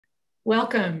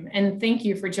Welcome, and thank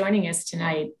you for joining us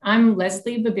tonight. I'm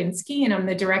Leslie Babinski, and I'm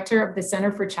the director of the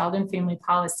Center for Child and Family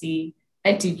Policy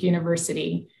at Duke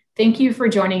University. Thank you for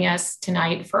joining us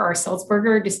tonight for our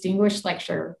Sulzberger Distinguished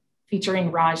Lecture featuring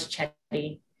Raj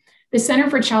Chetty. The Center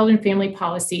for Child and Family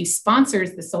Policy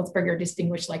sponsors the Sulzberger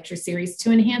Distinguished Lecture Series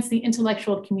to enhance the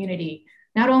intellectual community,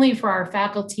 not only for our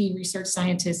faculty, research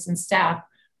scientists, and staff,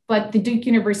 but the Duke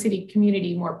University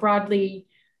community more broadly,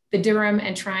 the Durham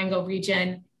and Triangle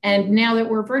region, and now that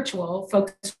we're virtual,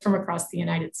 folks from across the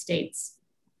United States.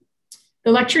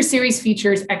 The lecture series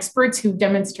features experts who've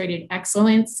demonstrated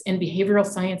excellence in behavioral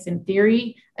science and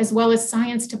theory, as well as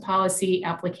science to policy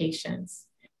applications.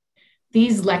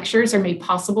 These lectures are made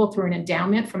possible through an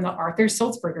endowment from the Arthur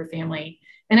Sulzberger family.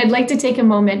 And I'd like to take a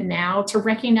moment now to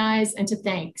recognize and to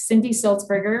thank Cindy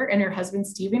Sulzberger and her husband,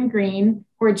 Stephen Green,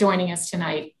 who are joining us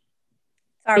tonight.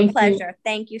 It's our pleasure.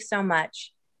 Thank you so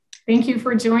much. Thank you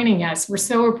for joining us. We're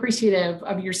so appreciative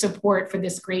of your support for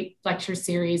this great lecture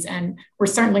series, and we're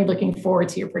certainly looking forward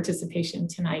to your participation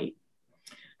tonight.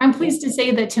 I'm pleased to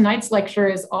say that tonight's lecture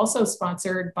is also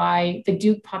sponsored by the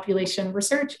Duke Population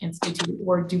Research Institute,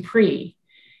 or DUPRE.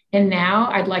 And now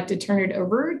I'd like to turn it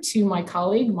over to my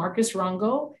colleague, Marcus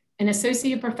Rongel, an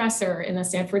associate professor in the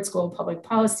Sanford School of Public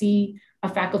Policy, a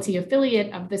faculty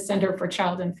affiliate of the Center for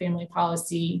Child and Family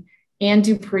Policy, and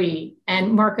DUPRE,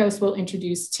 and Marcos will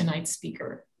introduce tonight's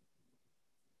speaker.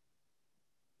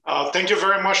 Thank you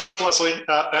very much, Leslie,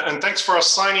 and thanks for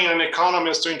assigning an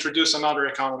economist to introduce another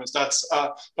economist.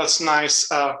 That's nice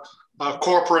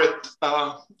corporate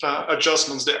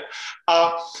adjustments there.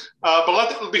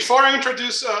 But before I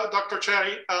introduce Dr.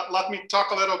 Chetty, let me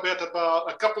talk a little bit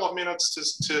about a couple of minutes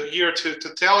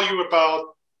to tell you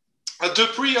about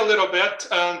DUPRE a little bit,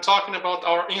 and talking about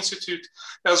our institute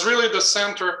as really the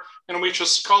center in which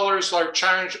scholars are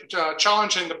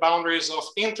challenging the boundaries of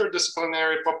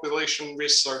interdisciplinary population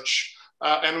research.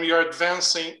 And we are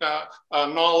advancing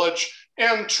knowledge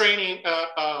and training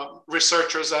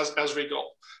researchers as we go.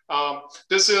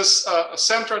 This is a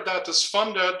center that is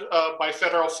funded by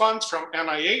federal funds from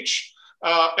NIH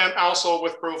and also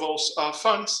with Provost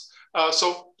funds.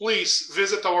 So please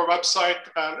visit our website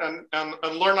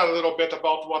and learn a little bit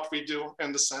about what we do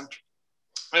in the center.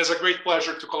 It's a great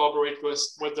pleasure to collaborate with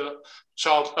the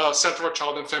Center for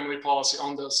Child and Family Policy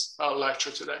on this lecture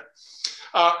today.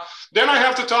 Then I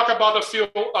have to talk about a few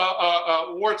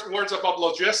words about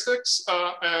logistics,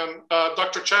 and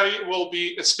Dr. Chetty will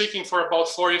be speaking for about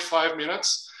 45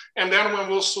 minutes. And then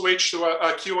we will switch to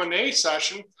a Q&A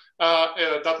session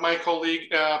that my colleague,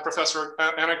 Professor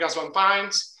Anna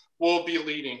Gasvan-Pines, will be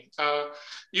leading.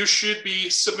 You should be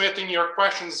submitting your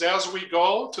questions as we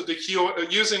go to the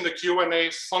using the Q&A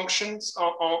functions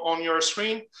on your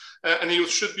screen, and you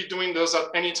should be doing those at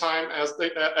any time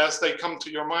as they come to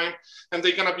your mind, and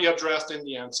they're going to be addressed in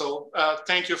the end. So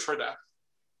thank you for that.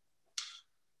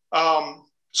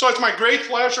 So it's my great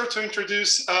pleasure to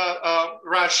introduce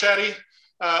Raj Chetty,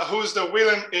 who is the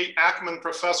William A. Ackman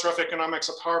Professor of Economics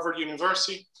at Harvard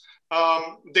University.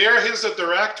 There he's the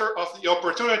director of the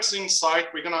Opportunities Insight.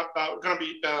 We're gonna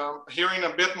be hearing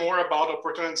a bit more about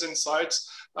Opportunities Insights,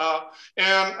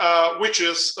 which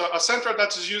is a center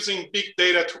that is using big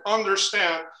data to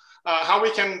understand how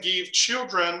we can give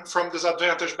children from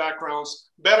disadvantaged backgrounds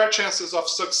better chances of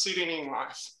succeeding in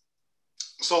life.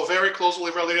 So very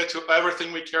closely related to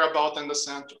everything we care about in the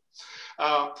center.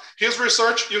 His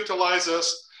research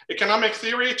utilizes economic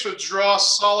theory to draw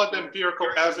solid empirical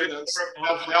evidence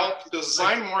that help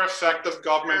design more effective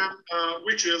government,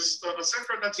 which is a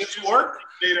center that's his work.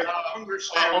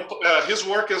 His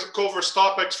work covers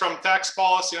topics from tax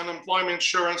policy, unemployment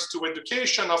insurance to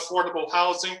education, affordable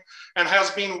housing, and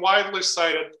has been widely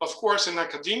cited, of course, in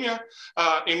academia,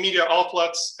 in media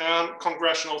outlets, and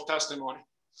congressional testimony.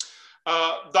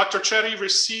 Dr. Chetty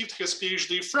received his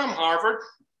PhD from Harvard,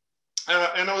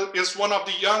 and is one of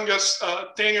the youngest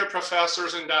tenured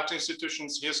professors in that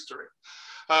institution's history.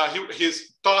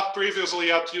 He's taught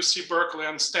previously at UC Berkeley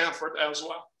and Stanford as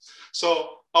well.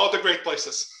 So all the great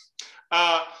places.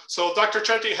 So Dr.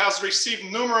 Chetty has received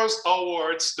numerous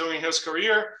awards during his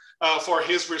career for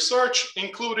his research,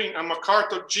 including a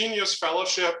MacArthur Genius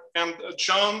Fellowship and a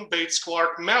John Bates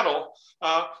Clark Medal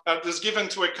that is given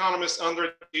to economists under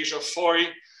the age of 40,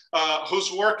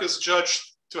 whose work is judged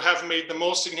to have made the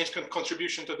most significant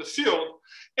contribution to the field.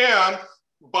 And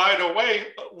by the way,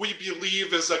 we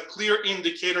believe is a clear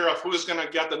indicator of who's gonna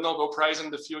get the Nobel Prize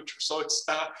in the future. So it's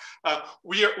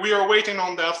we are waiting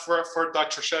on that for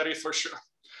Dr. Chetty for sure.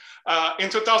 In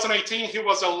 2018, he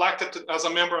was elected as a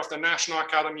member of the National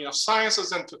Academy of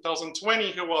Sciences. In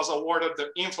 2020, he was awarded the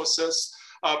Infosys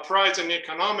Prize in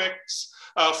Economics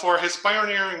for his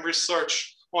pioneering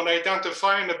research on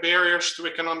identifying the barriers to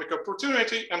economic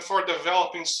opportunity and for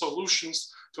developing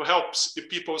solutions to help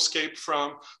people escape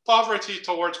from poverty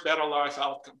towards better life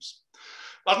outcomes.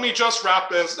 Let me just wrap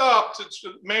this up to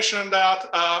mention that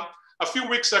a few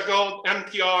weeks ago,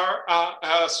 NPR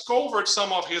has covered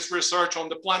some of his research on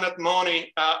the Planet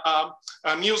Money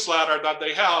newsletter that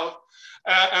they have.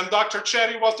 And Dr.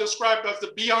 Chetty was described as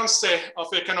the Beyonce of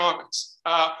economics,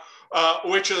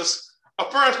 which is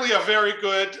apparently a very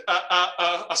good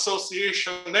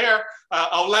association there.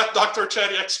 I'll let Dr.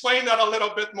 Chetty explain that a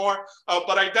little bit more,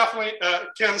 but I definitely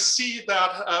can see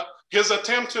that his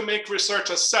attempt to make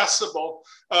research accessible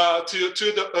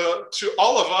to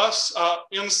all of us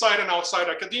inside and outside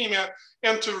academia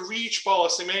and to reach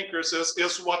policymakers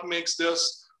is what makes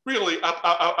this really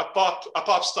a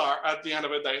pop star at the end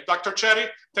of the day. Dr. Chetty,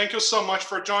 thank you so much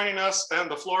for joining us, and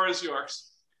the floor is yours.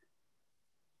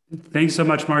 Thanks so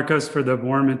much, Marcos, for the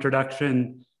warm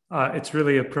introduction. It's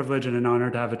really a privilege and an honor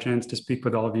to have a chance to speak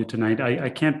with all of you tonight. I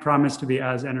can't promise to be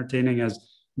as entertaining as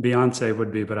Beyonce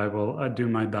would be, but I will do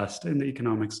my best in the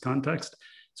economics context.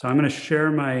 So I'm going to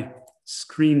share my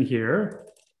screen here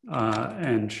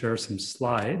and share some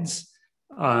slides.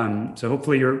 So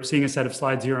hopefully you're seeing a set of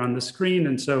slides here on the screen.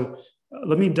 And so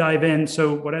let me dive in.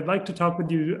 So what I'd like to talk with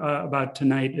you about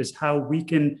tonight is how we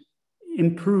can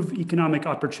improve economic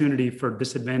opportunity for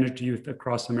disadvantaged youth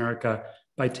across America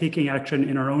by taking action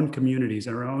in our own communities,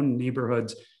 in our own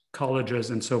neighborhoods, colleges,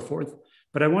 and so forth.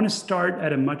 But I want to start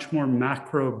at a much more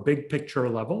macro, big picture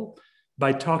level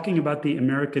by talking about the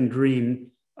American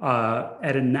dream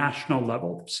at a national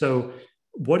level. So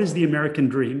what is the American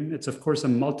dream? It's, of course, a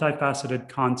multifaceted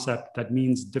concept that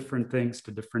means different things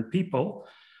to different people.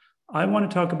 I want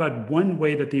to talk about one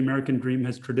way that the American dream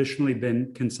has traditionally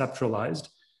been conceptualized,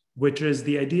 which is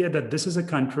the idea that this is a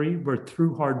country where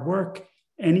through hard work,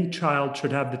 any child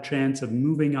should have the chance of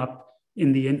moving up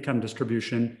in the income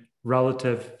distribution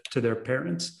relative to their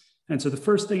parents. And so the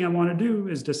first thing I want to do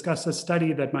is discuss a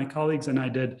study that my colleagues and I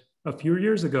did a few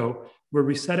years ago, where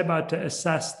we set about to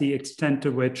assess the extent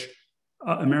to which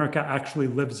America actually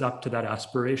lives up to that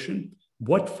aspiration.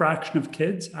 What fraction of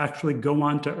kids actually go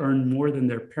on to earn more than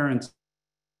their parents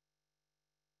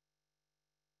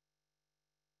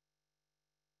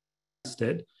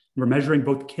did? We're measuring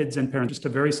both kids and parents. Just a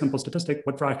very simple statistic: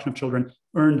 what fraction of children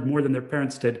earned more than their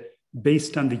parents did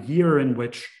based on the year in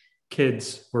which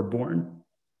kids were born.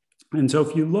 And so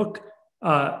if you look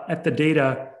at the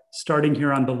data starting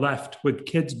here on the left with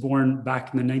kids born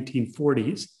back in the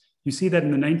 1940s, you see that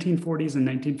in the 1940s and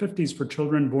 1950s, for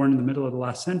children born in the middle of the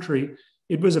last century,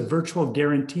 it was a virtual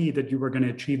guarantee that you were going to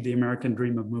achieve the American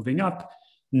dream of moving up.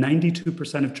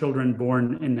 92% of children born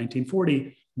in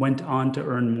 1940 went on to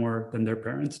earn more than their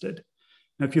parents did.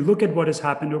 Now, if you look at what has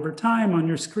happened over time on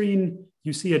your screen,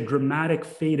 you see a dramatic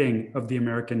fading of the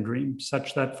American dream,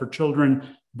 such that for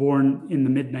children born in the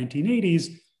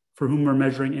mid-1980s, for whom we're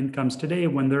measuring incomes today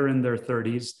when they're in their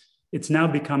 30s, it's now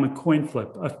become a coin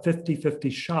flip, a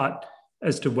 50-50 shot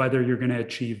as to whether you're going to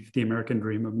achieve the American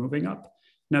dream of moving up.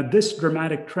 Now, this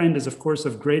dramatic trend is, of course,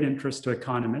 of great interest to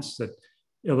economists. It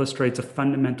illustrates a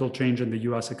fundamental change in the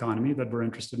US economy that we're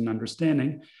interested in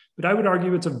understanding. But I would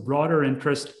argue it's of broader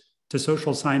interest to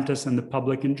social scientists and the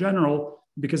public in general,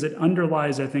 because it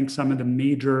underlies, I think, some of the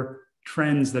major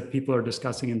trends that people are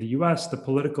discussing in the US, the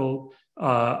political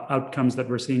outcomes that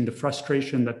we're seeing, the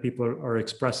frustration that people are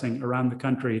expressing around the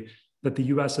country, that the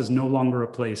US is no longer a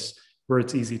place where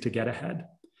it's easy to get ahead.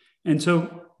 And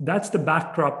so that's the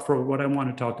backdrop for what I want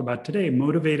to talk about today,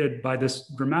 motivated by this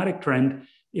dramatic trend.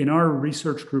 In our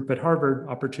research group at Harvard,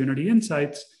 Opportunity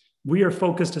Insights, we are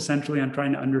focused essentially on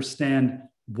trying to understand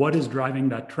what is driving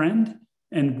that trend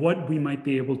and what we might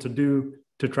be able to do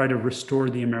to try to restore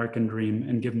the American dream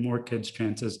and give more kids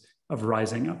chances of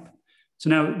rising up. So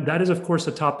now that is, of course,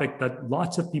 a topic that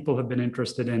lots of people have been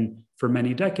interested in for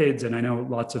many decades. And I know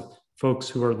lots of folks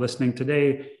who are listening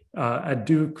today at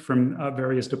Duke from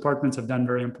various departments have done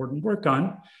very important work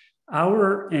on.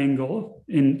 Our angle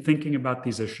in thinking about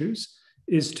these issues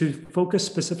is to focus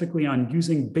specifically on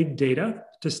using big data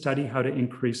to study how to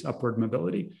increase upward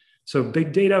mobility. So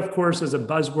big data, of course, is a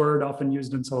buzzword often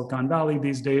used in Silicon Valley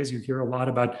these days. You hear a lot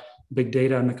about big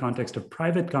data in the context of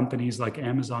private companies like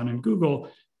Amazon and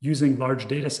Google using large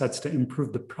data sets to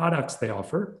improve the products they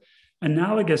offer.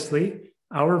 Analogously,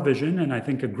 our vision, and I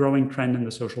think a growing trend in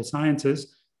the social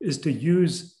sciences, is to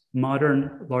use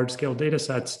modern large-scale data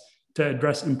sets to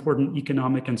address important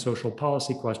economic and social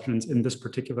policy questions, in this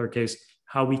particular case,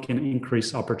 how we can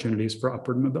increase opportunities for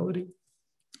upward mobility.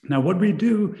 Now, what we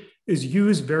do is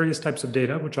use various types of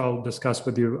data, which I'll discuss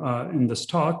with you in this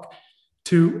talk,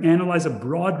 to analyze a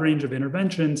broad range of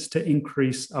interventions to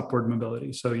increase upward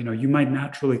mobility. So, you might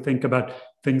naturally think about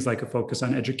things like a focus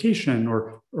on education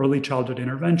or early childhood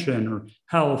intervention or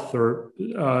health or,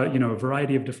 a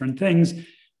variety of different things.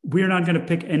 We're not going to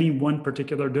pick any one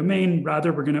particular domain.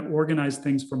 Rather, we're going to organize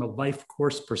things from a life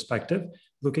course perspective,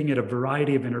 looking at a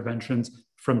variety of interventions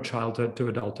from childhood to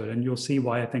adulthood. And you'll see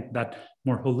why I think that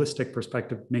more holistic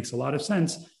perspective makes a lot of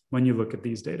sense when you look at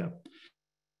these data.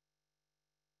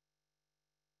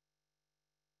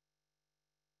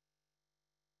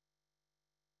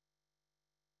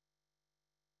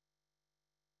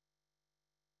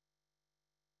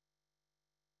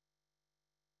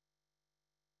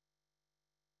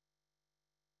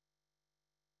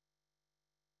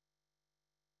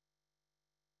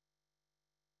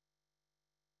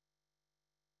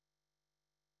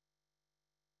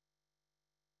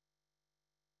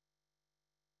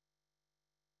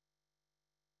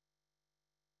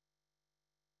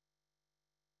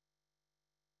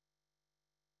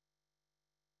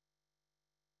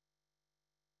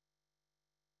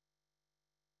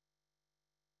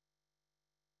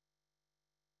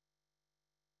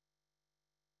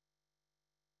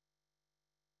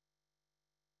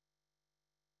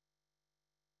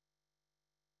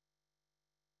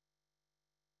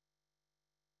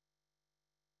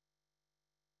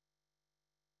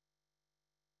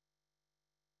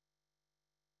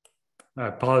 I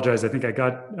apologize. I think I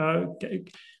got,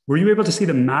 were you able to see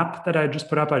the map that I just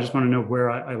put up? I just want to know where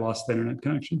I lost the internet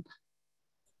connection.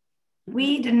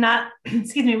 We did not,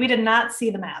 excuse me, we did not see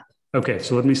the map. Okay,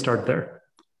 so let me start there.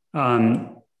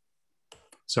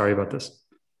 Sorry about this.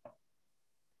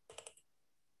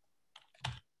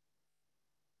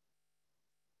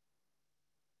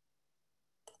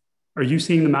 Are you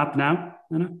seeing the map now,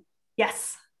 Anna?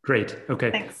 Yes. Great.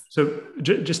 Okay. Thanks. So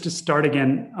just to start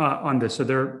again on this. So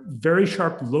there are very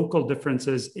sharp local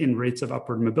differences in rates of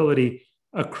upward mobility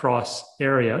across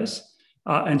areas.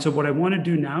 And so what I want to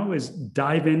do now is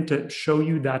dive in to show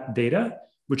you that data,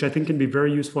 which I think can be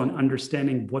very useful in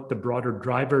understanding what the broader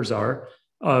drivers are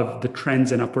of the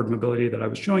trends in upward mobility that I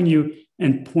was showing you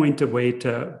and point a way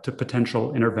to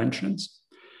potential interventions.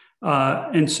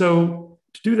 And so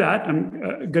to do that,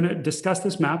 I'm going to discuss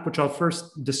this map, which I'll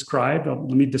first describe. Let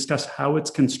me discuss how it's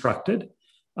constructed,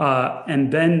 and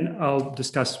then I'll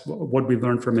discuss what we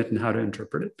learned from it and how to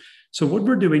interpret it. So what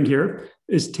we're doing here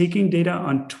is taking data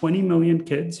on 20 million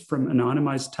kids from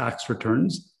anonymized tax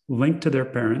returns linked to their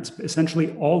parents,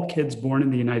 essentially all kids born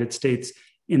in the United States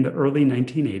in the early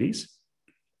 1980s.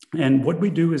 And what we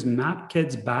do is map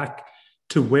kids back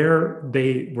to where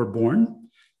they were born,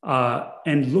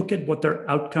 and look at what their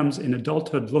outcomes in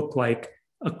adulthood look like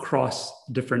across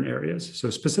different areas. So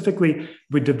specifically,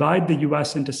 we divide the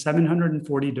US into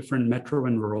 740 different metro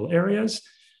and rural areas.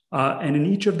 And in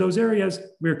each of those areas,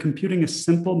 we're computing a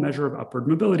simple measure of upward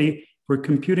mobility. We're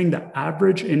computing the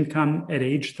average income at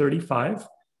age 35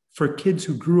 for kids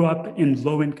who grew up in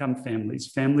low-income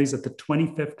families, families at the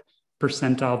 25th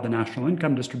percentile of the national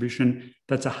income distribution.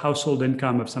 That's a household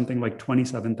income of something like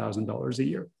 $27,000 a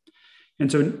year.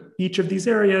 And so in each of these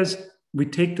areas, we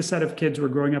take the set of kids who are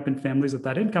growing up in families at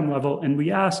that income level, and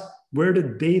we ask, where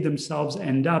did they themselves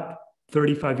end up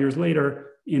 35 years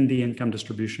later in the income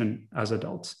distribution as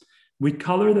adults? We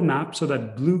color the map so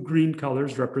that blue-green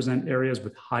colors represent areas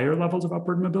with higher levels of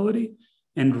upward mobility,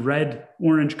 and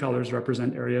red-orange colors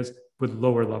represent areas with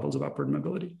lower levels of upward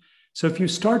mobility. So if you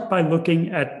start by looking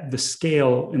at the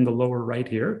scale in the lower right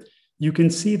here, you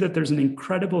can see that there's an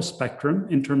incredible spectrum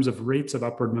in terms of rates of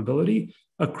upward mobility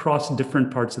across different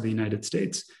parts of the United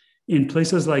States. In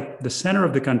places like the center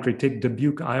of the country, take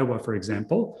Dubuque, Iowa, for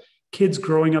example, kids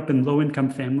growing up in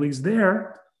low-income families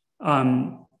there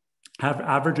have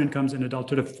average incomes in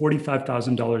adulthood of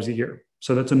 $45,000 a year.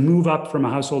 So that's a move up from a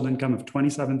household income of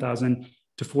 $27,000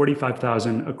 to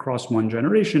 $45,000 across one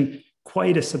generation,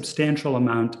 quite a substantial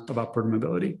amount of upward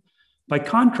mobility. By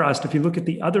contrast, if you look at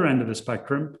the other end of the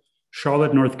spectrum,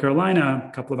 Charlotte, North Carolina,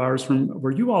 a couple of hours from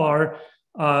where you all are,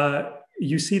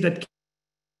 you see that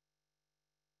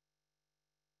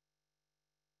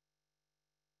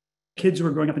kids who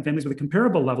are growing up in families with a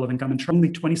comparable level of income and only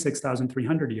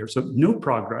 $26,300 a year. So no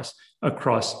progress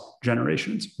across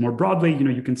generations. More broadly,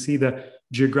 you can see the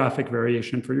geographic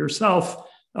variation for yourself.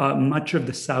 Much of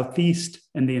the Southeast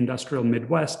and the industrial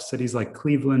Midwest, cities like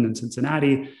Cleveland and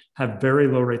Cincinnati, have very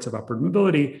low rates of upward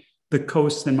mobility. The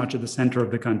coasts and much of the center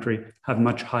of the country have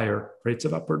much higher rates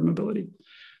of upward mobility.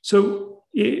 So,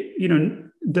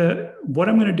 what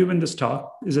I'm going to do in this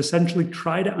talk is essentially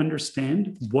try to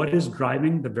understand what is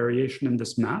driving the variation in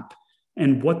this map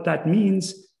and what that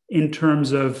means in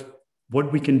terms of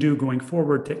what we can do going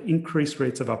forward to increase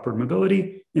rates of upward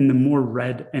mobility in the more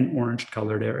red and orange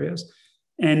colored areas.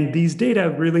 And these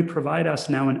data really provide us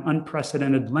now an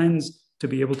unprecedented lens to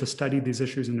be able to study these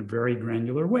issues in a very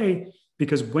granular way,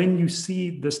 because when you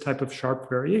see this type of sharp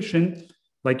variation,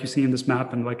 like you see in this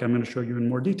map and like I'm going to show you in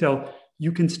more detail,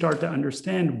 you can start to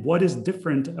understand what is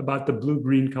different about the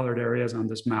blue-green colored areas on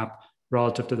this map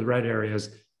relative to the red areas,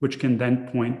 which can then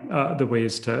point the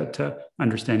ways to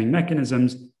understanding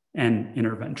mechanisms and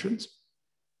interventions.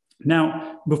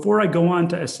 Now, before I go on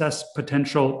to assess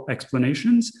potential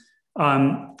explanations,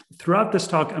 throughout this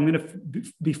talk, I'm going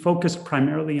to be focused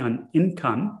primarily on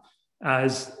income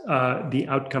as the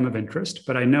outcome of interest,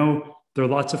 but I know there are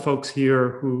lots of folks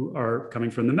here who are coming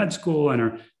from the med school and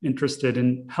are interested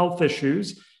in health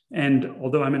issues. And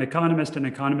although I'm an economist and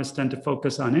economists tend to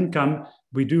focus on income,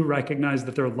 we do recognize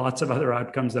that there are lots of other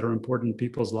outcomes that are important in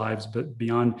people's lives, but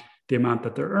beyond the amount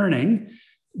that they're earning.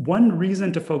 One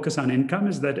reason to focus on income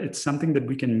is that it's something that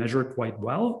we can measure quite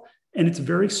well. And it's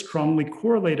very strongly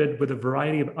correlated with a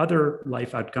variety of other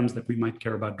life outcomes that we might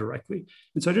care about directly.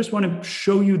 And so I just want to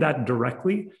show you that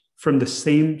directly from the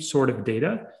same sort of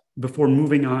data before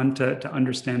moving on to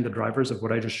understand the drivers of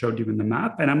what I just showed you in the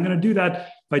map. And I'm going to do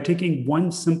that by taking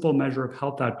one simple measure of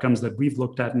health outcomes that we've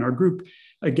looked at in our group,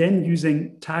 again,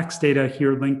 using tax data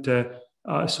here linked to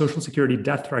Social Security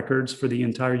death records for the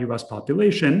entire US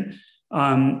population.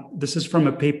 This is from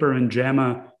a paper in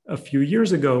JAMA a few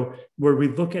years ago, where we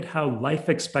look at how life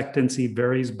expectancy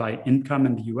varies by income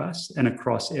in the US and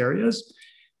across areas.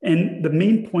 And the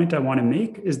main point I want to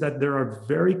make is that there are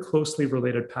very closely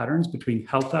related patterns between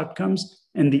health outcomes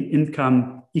and the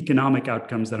income economic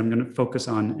outcomes that I'm going to focus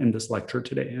on in this lecture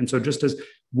today. And so just as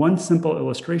one simple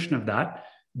illustration of that,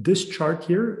 this chart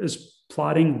here is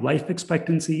plotting life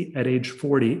expectancy at age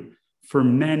 40 for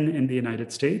men in the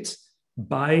United States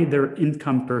by their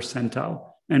income percentile.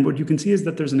 And what you can see is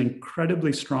that there's an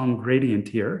incredibly strong gradient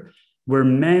here, where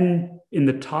men in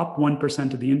the top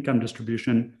 1% of the income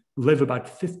distribution live about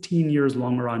 15 years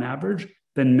longer on average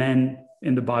than men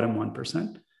in the bottom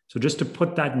 1%. So just to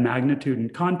put that magnitude in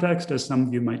context, as some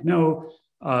of you might know,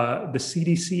 the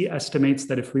CDC estimates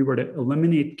that if we were to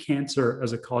eliminate cancer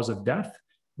as a cause of death,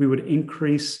 we would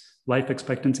increase life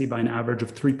expectancy by an average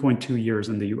of 3.2 years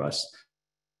in the US.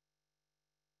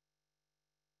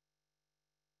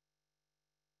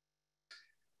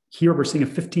 Here, we're seeing a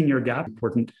 15-year gap,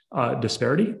 important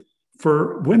disparity.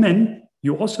 For women,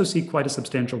 you also see quite a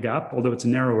substantial gap, although it's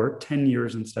narrower, 10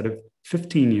 years instead of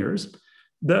 15 years.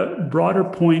 The broader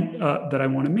point that I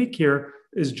want to make here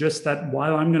is just that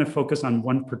while I'm going to focus on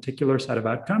one particular set of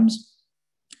outcomes,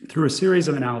 through a series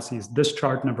of analyses, this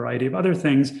chart and a variety of other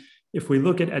things, if we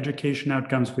look at education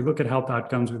outcomes, if we look at health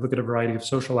outcomes, we look at a variety of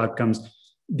social outcomes,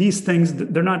 these things,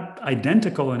 they're not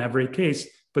identical in every case,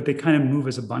 but they kind of move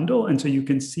as a bundle. And so you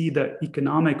can see the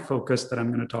economic focus that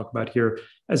I'm going to talk about here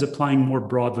as applying more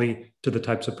broadly to the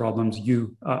types of problems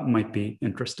you might be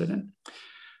interested in.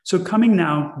 So coming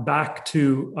now back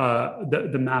to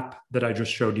the map that I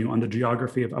just showed you on the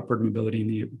geography of upward mobility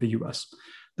in the US.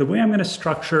 The way I'm going to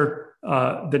structure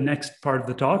the next part of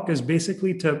the talk is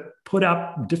basically to put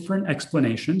up different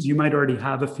explanations. You might already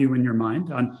have a few in your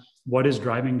mind on what is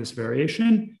driving this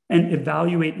variation, and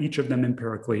evaluate each of them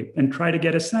empirically and try to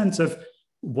get a sense of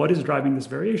what is driving this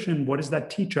variation, what does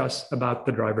that teach us about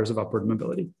the drivers of upward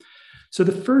mobility. So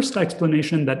the first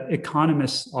explanation that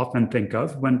economists often think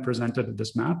of when presented with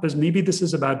this map is maybe this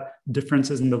is about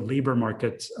differences in the labor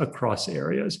markets across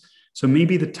areas. So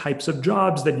maybe the types of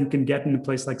jobs that you can get in a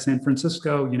place like San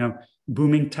Francisco,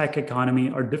 booming tech economy,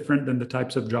 are different than the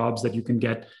types of jobs that you can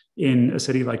get in a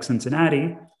city like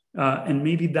Cincinnati. And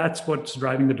maybe that's what's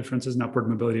driving the differences in upward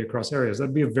mobility across areas.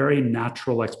 That'd be a very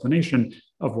natural explanation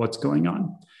of what's going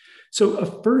on. So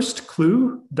a first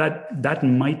clue that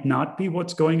might not be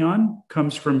what's going on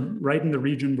comes from right in the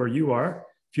region where you are.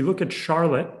 If you look at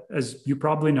Charlotte, as you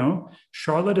probably know,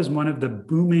 Charlotte is one of the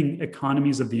booming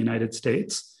economies of the United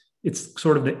States. It's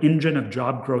sort of the engine of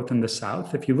job growth in the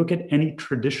South. If you look at any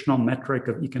traditional metric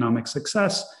of economic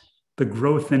success, the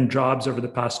growth in jobs over the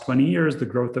past 20 years, the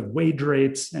growth of wage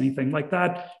rates, anything like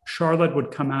that, Charlotte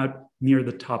would come out near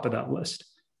the top of that list.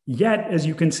 Yet, as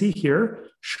you can see here,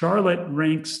 Charlotte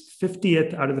ranks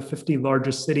 50th out of the 50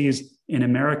 largest cities in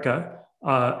America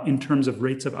in terms of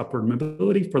rates of upward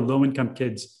mobility for low-income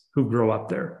kids who grow up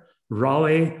there.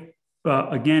 Raleigh,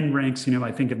 again, ranks,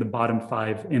 I think at the bottom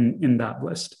 5 in that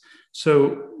list.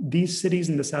 So these cities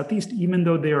in the Southeast, even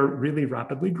though they are really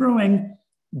rapidly growing,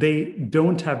 they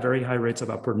don't have very high rates of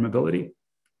upward mobility.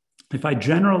 If I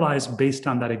generalize based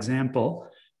on that example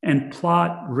and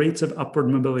plot rates of upward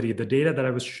mobility, the data that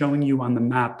I was showing you on the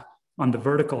map on the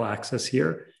vertical axis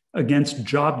here against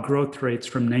job growth rates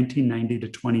from 1990 to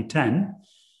 2010,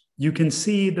 you can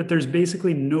see that there's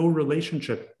basically no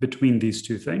relationship between these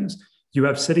two things. You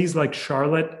have cities like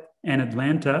Charlotte and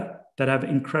Atlanta that have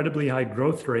incredibly high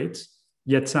growth rates,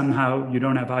 yet somehow you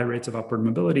don't have high rates of upward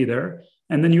mobility there.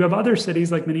 And then you have other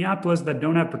cities like Minneapolis that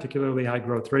don't have particularly high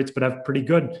growth rates, but have pretty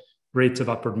good rates of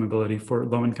upward mobility for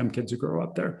low-income kids who grow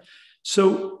up there.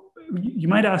 So you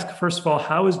might ask, first of all,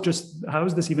 how is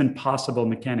this even possible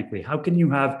mechanically? How can you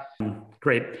have,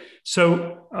 great.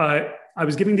 So I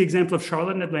was giving the example of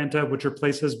Charlotte and Atlanta, which are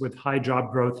places with high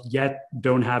job growth, yet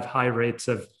don't have high rates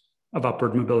of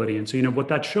upward mobility. And so, what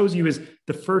that shows you is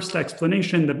the first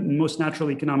explanation, the most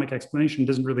natural economic explanation,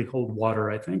 doesn't really hold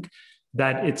water, I think,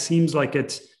 that it seems like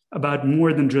it's about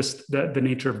more than just the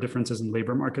nature of differences in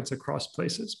labor markets across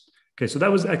places. Okay, so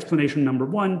that was explanation number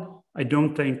one. I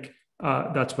don't think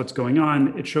that's what's going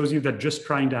on. It shows you that just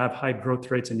trying to have high growth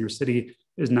rates in your city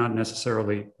is not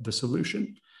necessarily the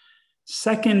solution.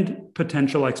 Second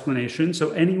potential explanation,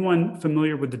 so anyone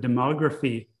familiar with the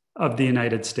demography of the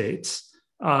United States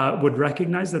would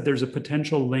recognize that there's a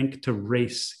potential link to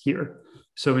race here.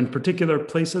 So in particular,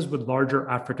 places with larger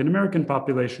African-American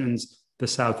populations, the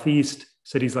Southeast,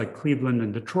 cities like Cleveland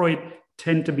and Detroit,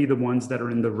 tend to be the ones that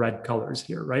are in the red colors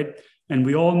here, right? And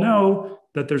we all know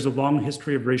that there's a long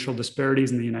history of racial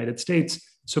disparities in the United States.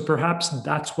 So perhaps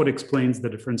that's what explains the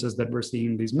differences that we're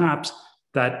seeing in these maps,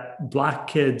 that Black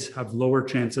kids have lower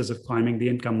chances of climbing the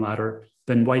income ladder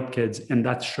than white kids, and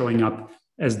that's showing up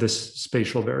as this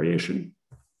spatial variation.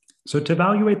 So to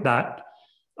evaluate that,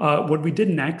 what we did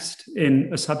next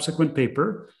in a subsequent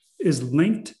paper is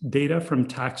linked data from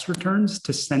tax returns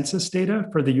to census data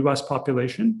for the US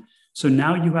population. So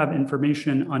now you have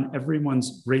information on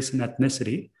everyone's race and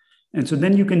ethnicity. And so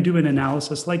then you can do an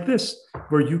analysis like this,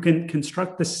 where you can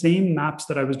construct the same maps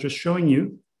that I was just showing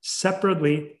you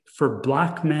separately for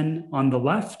Black men on the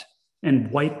left and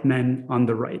white men on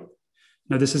the right.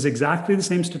 Now, this is exactly the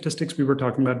same statistics we were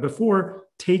talking about before.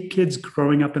 Take kids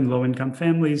growing up in low-income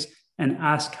families and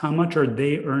ask how much are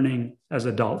they earning as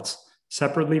adults,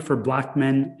 separately for Black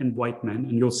men and white men.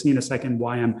 And you'll see in a second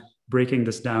why I'm breaking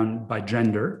this down by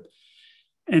gender.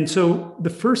 And so the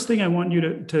first thing I want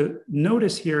you to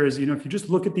notice here is, if you just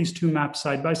look at these two maps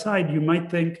side by side, you might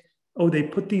think, oh, they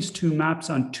put these two maps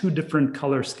on two different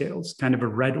color scales, kind of a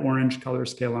red-orange color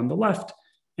scale on the left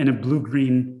and a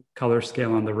blue-green color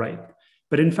scale on the right.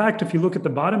 But in fact, if you look at the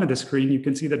bottom of the screen, you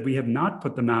can see that we have not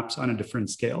put the maps on a different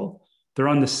scale. They're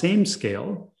on the same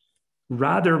scale.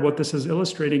 Rather, what this is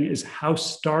illustrating is how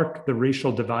stark the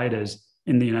racial divide is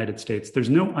in the United States. There's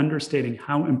no understating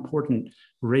how important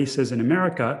race is in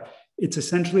America. It's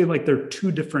essentially like there are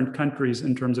two different countries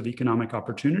in terms of economic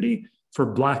opportunity for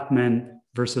Black men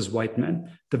versus white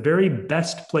men. The very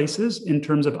best places in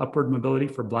terms of upward mobility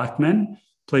for Black men,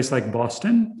 a place like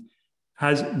Boston,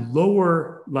 has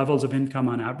lower levels of income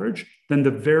on average than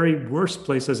the very worst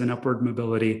places in upward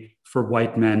mobility for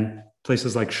white men,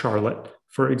 places like Charlotte,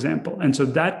 for example. And so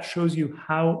that shows you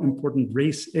how important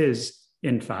race is,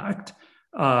 in fact.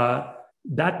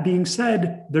 That being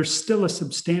said, there's still a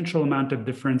substantial amount of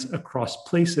difference across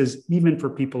places, even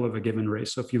for people of a given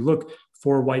race. So if you look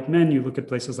for white men, you look at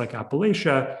places like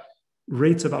Appalachia,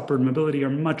 rates of upward mobility are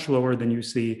much lower than you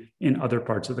see in other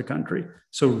parts of the country.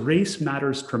 So race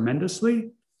matters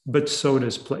tremendously, but so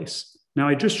does place. Now,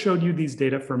 I just showed you these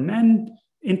data for men.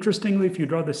 Interestingly, if you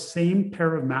draw the same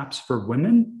pair of maps for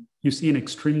women, you see an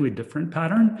extremely different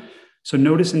pattern. So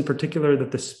notice in particular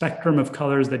that the spectrum of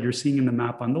colors that you're seeing in the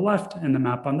map on the left and the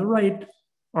map on the right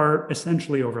are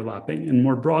essentially overlapping. And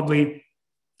more broadly,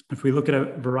 if we look at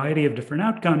a variety of different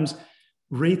outcomes,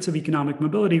 rates of economic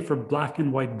mobility for Black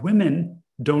and white women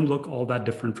don't look all that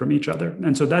different from each other.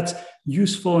 And so that's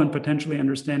useful in potentially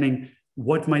understanding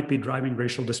what might be driving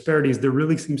racial disparities. There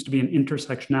really seems to be an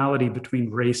intersectionality between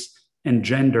race and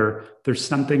gender. There's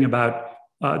something about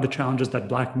the challenges that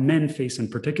Black men face in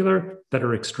particular that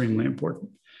are extremely important.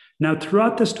 Now,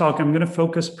 throughout this talk, I'm going to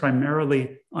focus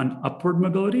primarily on upward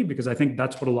mobility because I think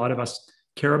that's what a lot of us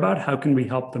care about. How can we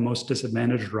help the most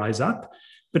disadvantaged rise up?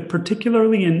 But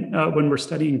particularly when we're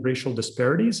studying racial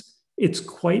disparities, it's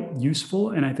quite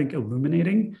useful and I think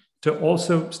illuminating to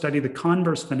also study the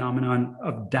converse phenomenon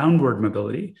of downward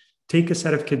mobility. Take a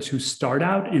set of kids who start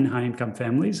out in high-income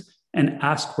families and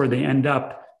ask where they end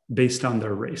up based on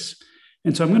their race.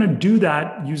 And so I'm going to do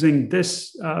that using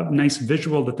this nice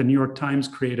visual that the New York Times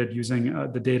created using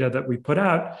the data that we put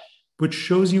out, which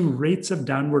shows you rates of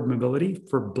downward mobility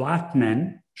for Black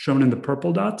men, shown in the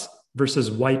purple dots, versus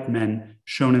white men,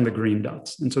 shown in the green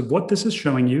dots. And so what this is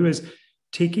showing you is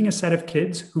taking a set of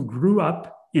kids who grew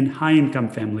up in high-income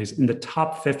families, in the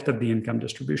top fifth of the income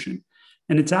distribution.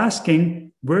 And it's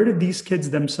asking, where do these kids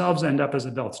themselves end up as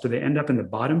adults? Do they end up in the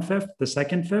bottom fifth, the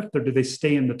second fifth, or do they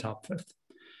stay in the top fifth?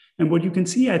 And what you can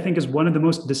see, I think, is one of the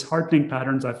most disheartening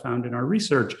patterns I found in our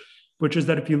research, which is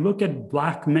that if you look at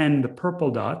Black men, the purple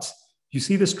dots, you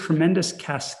see this tremendous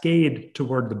cascade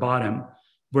toward the bottom,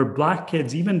 where Black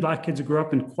kids, even Black kids who grew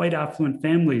up in quite affluent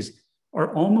families,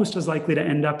 are almost as likely to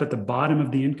end up at the bottom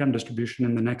of the income distribution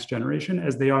in the next generation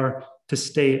as they are to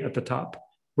stay at the top.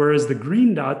 Whereas the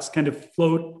green dots kind of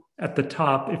float at the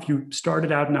top. If you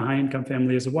started out in a high income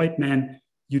family as a white man,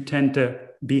 you tend to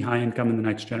be high income in the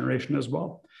next generation as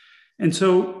well. And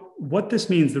so what this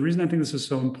means, the reason I think this is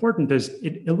so important is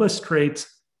it illustrates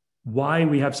why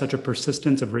we have such a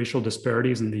persistence of racial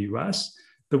disparities in the US.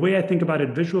 The way I think about it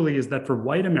visually is that for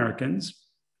white Americans,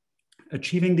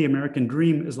 achieving the American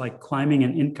dream is like climbing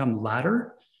an income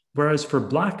ladder. Whereas for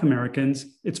Black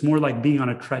Americans, it's more like being on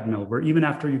a treadmill, where even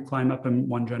after you climb up in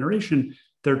one generation,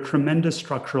 there are tremendous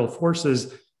structural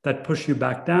forces that push you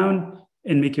back down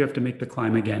and make you have to make the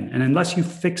climb again. And unless you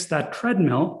fix that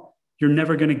treadmill, you're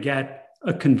never going to get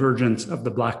a convergence of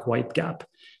the Black-white gap.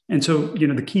 And so,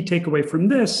 the key takeaway from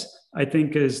this, I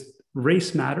think, is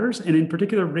race matters. And in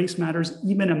particular, race matters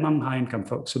even among high-income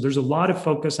folks. So there's a lot of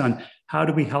focus on how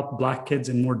do we help Black kids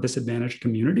in more disadvantaged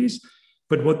communities.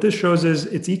 But what this shows is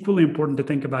it's equally important to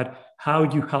think about how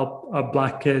you help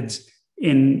Black kids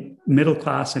in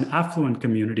middle-class and affluent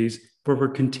communities where we're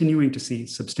continuing to see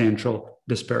substantial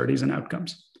disparities in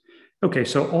outcomes. Okay,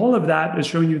 so all of that is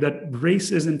showing you that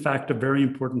race is in fact a very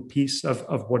important piece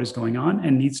of what is going on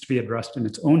and needs to be addressed in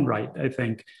its own right, I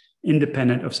think,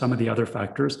 independent of some of the other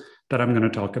factors that I'm going to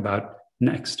talk about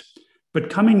next. But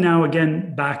coming now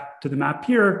again back to the map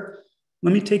here,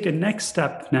 let me take a next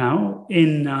step now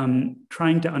in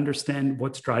trying to understand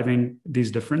what's driving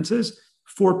these differences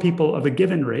for people of a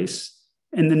given race.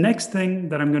 And the next thing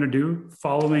that I'm going to do,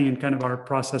 following in kind of our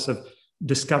process of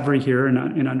discovery here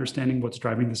and in understanding what's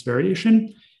driving this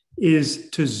variation, is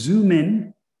to zoom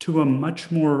in to a much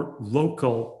more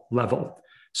local level.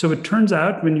 So it turns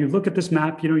out when you look at this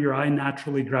map, your eye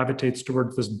naturally gravitates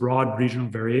towards this broad regional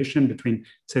variation between,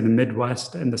 say, the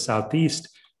Midwest and the Southeast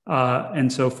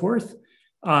and so forth.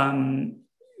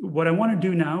 What I want to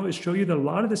do now is show you that a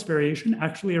lot of this variation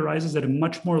actually arises at a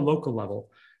much more local level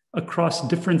across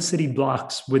different city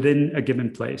blocks within a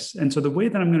given place. And so the way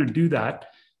that I'm going to do that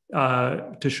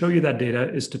to show you that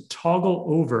data is to toggle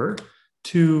over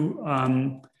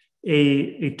to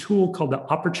a tool called the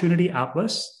Opportunity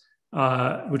Atlas,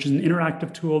 which is an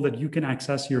interactive tool that you can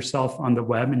access yourself on the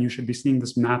web. And you should be seeing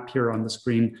this map here on the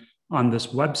screen on this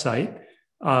website,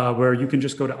 where you can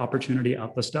just go to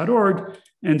opportunityatlas.org.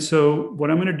 And so what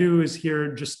I'm going to do is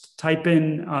here, just type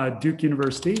in Duke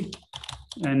University.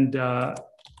 And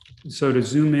so to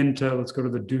zoom into, let's go to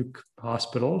the Duke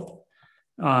Hospital.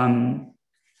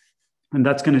 And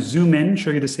that's going to zoom in, show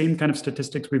you the same kind of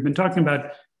statistics we've been talking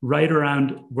about right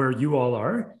around where you all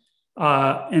are.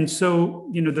 And so,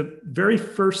 the very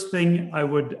first thing I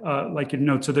would like you to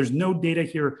note, so there's no data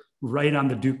here right on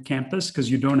the Duke campus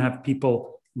because you don't have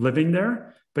people living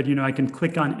there, but I can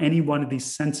click on any one of these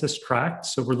census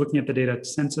tracts. So we're looking at the data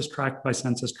census tract by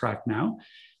census tract now.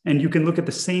 And you can look at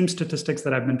the same statistics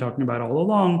that I've been talking about all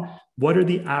along. What are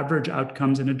the average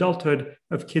outcomes in adulthood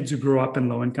of kids who grow up in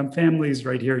low-income families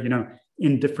right here,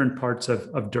 in different parts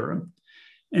of Durham?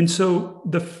 And so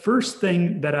the first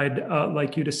thing that I'd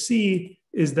like you to see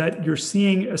is that you're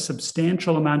seeing a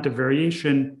substantial amount of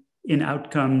variation in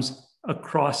outcomes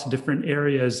across different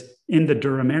areas in the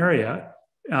Durham area.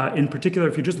 In particular,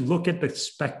 if you just look at the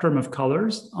spectrum of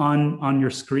colors on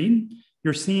your screen,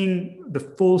 you're seeing the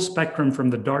full spectrum from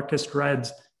the darkest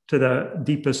reds to the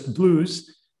deepest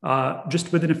blues,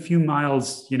 just within a few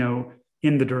miles,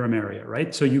 in the Durham area,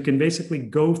 right? So you can basically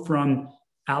go from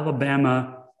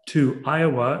Alabama to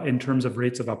Iowa in terms of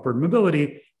rates of upward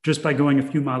mobility just by going a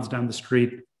few miles down the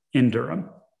street in Durham.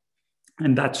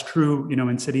 And that's true,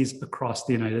 in cities across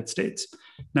the United States.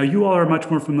 Now, you all are much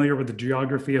more familiar with the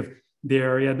geography of the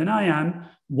area than I am.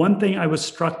 One thing I was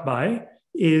struck by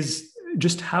is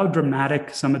just how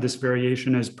dramatic some of this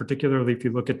variation is, particularly if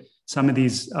you look at some of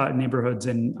these neighborhoods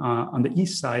on the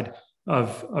east side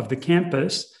of the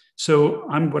campus. So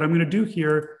what I'm going to do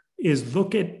here is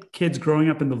look at kids growing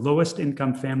up in the lowest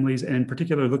income families, and in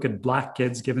particular, look at Black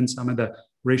kids, given some of the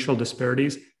racial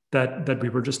disparities that we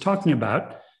were just talking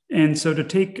about. And so to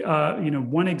take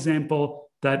one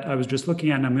example that I was just looking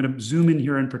at, and I'm going to zoom in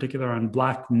here in particular on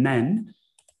Black men.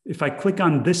 If I click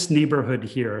on this neighborhood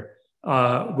here,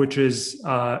 which is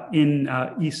in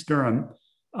East Durham,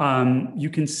 you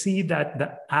can see that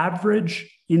the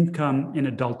average income in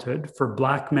adulthood for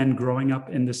Black men growing up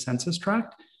in the census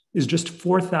tract is just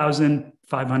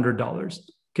 $4,500.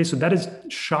 Okay, so that is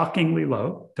shockingly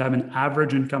low to have an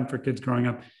average income for kids growing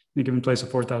up in a given place of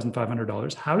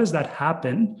 $4,500. How does that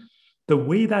happen? The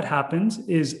way that happens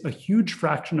is a huge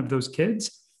fraction of those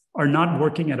kids are not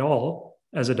working at all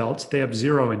as adults. They have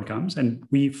zero incomes, and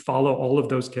we follow all of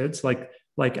those kids like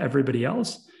everybody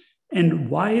else. And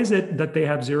why is it that they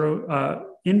have zero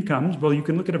incomes? Well, you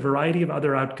can look at a variety of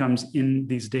other outcomes in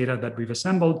these data that we've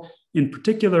assembled. In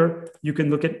particular, you can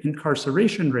look at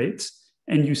incarceration rates.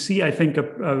 And you see, I think,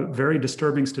 a very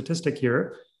disturbing statistic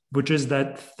here, which is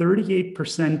that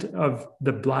 38% of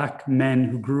the Black men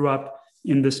who grew up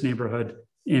in this neighborhood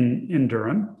in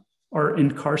Durham are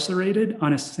incarcerated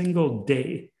on a single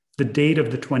day, the date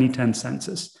of the 2010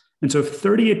 census. And so if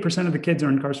 38% of the kids are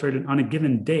incarcerated on a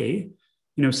given day,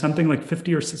 something like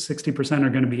 50 or 60%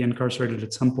 are going to be incarcerated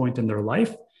at some point in their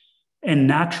life. And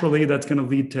naturally, that's going to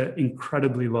lead to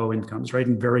incredibly low incomes, right?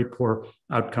 And very poor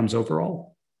outcomes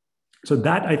overall. So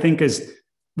that, I think, is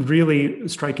really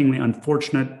strikingly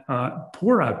unfortunate,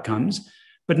 poor outcomes.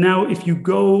 But now if you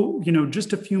go,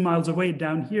 just a few miles away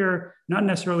down here, not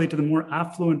necessarily to the more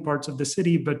affluent parts of the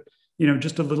city, but,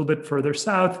 just a little bit further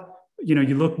south,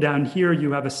 you look down here,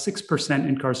 you have a 6%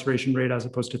 incarceration rate as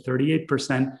opposed to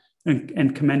 38%,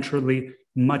 and commensurately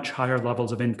much higher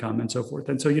levels of income and so forth.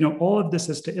 And so, all of this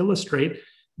is to illustrate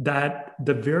that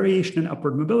the variation in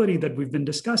upward mobility that we've been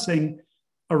discussing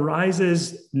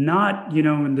arises not,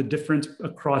 in the difference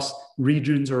across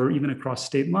regions or even across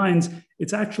state lines.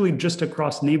 It's actually just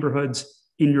across neighborhoods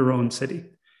in your own city.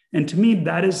 And to me,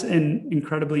 that is an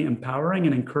incredibly empowering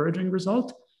and encouraging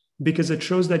result, because it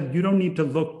shows that you don't need to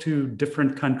look to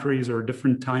different countries or a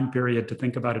different time period to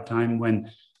think about a time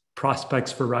when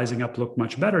prospects for rising up look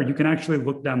much better. You can actually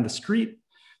look down the street,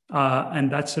 and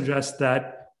that suggests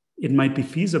that it might be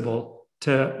feasible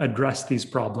to address these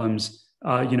problems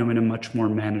in a much more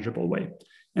manageable way.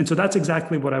 And so that's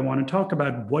exactly what I want to talk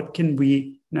about. What can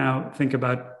we now think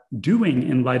about doing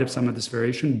in light of some of this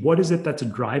variation? What is it that's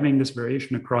driving this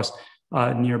variation across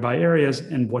nearby areas,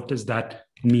 and what does that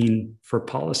mean for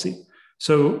policy?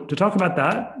 So to talk about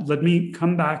that, let me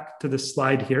come back to this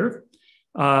slide here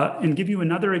and give you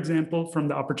another example from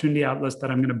the Opportunity Atlas that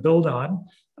I'm going to build on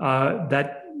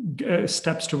that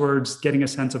steps towards getting a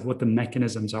sense of what the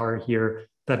mechanisms are here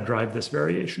that drive this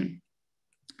variation.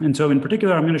 And so in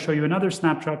particular, I'm going to show you another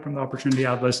snapshot from the Opportunity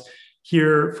Atlas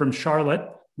here from Charlotte,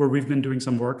 where we've been doing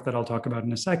some work that I'll talk about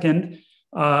in a second.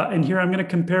 And here I'm going to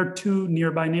compare two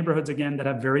nearby neighborhoods again that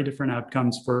have very different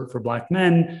outcomes for Black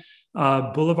men.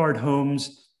 Boulevard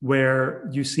Homes, where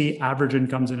you see average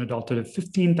incomes in adulthood of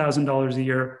 $15,000 a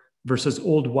year, versus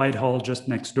Old Whitehall just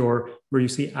next door, where you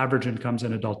see average incomes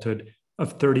in adulthood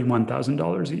of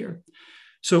 $31,000 a year.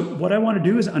 So what I want to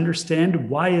do is understand,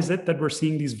 why is it that we're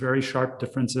seeing these very sharp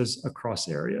differences across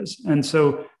areas? And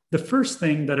so the first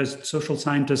thing that as social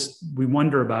scientists we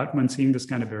wonder about when seeing this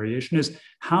kind of variation is,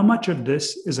 how much of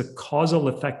this is a causal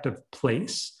effect of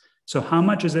place? So how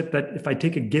much is it that if I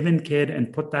take a given kid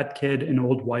and put that kid in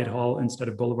Old Whitehall instead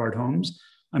of Boulevard Homes,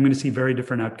 I'm going to see very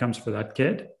different outcomes for that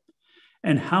kid?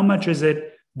 And how much is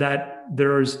it that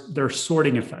there are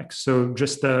sorting effects? So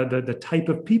just the type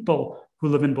of people who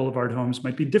live in Boulevard Homes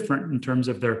might be different in terms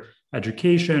of their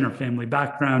education or family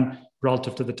background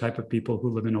relative to the type of people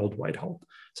who live in Old Whitehall.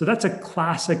 So that's a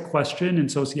classic question in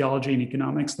sociology and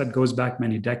economics that goes back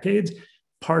many decades.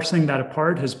 Parsing that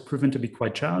apart has proven to be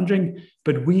quite challenging,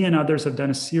 but we and others have done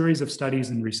a series of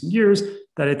studies in recent years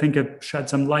that I think have shed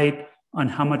some light on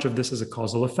how much of this is a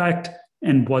causal effect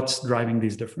and what's driving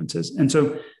these differences. And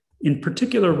so in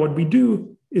particular, what we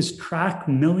do is track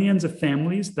millions of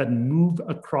families that move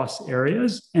across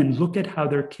areas and look at how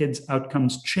their kids'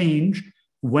 outcomes change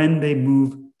when they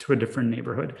move to a different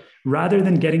neighborhood. Rather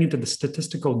than getting into the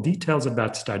statistical details of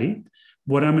that study,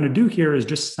 what I'm going to do here is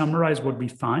just summarize what we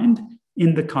find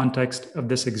in the context of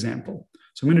this example.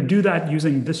 So I'm going to do that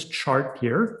using this chart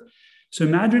here. So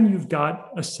imagine you've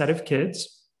got a set of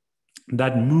kids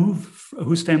that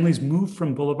whose families move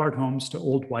from Boulevard Homes to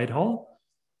Old Whitehall,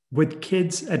 with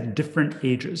kids at different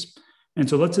ages. And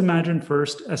so let's imagine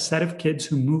first a set of kids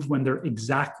who move when they're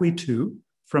exactly 2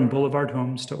 from Boulevard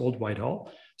Homes to Old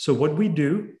Whitehall. So what we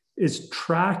do is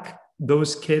track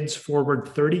those kids forward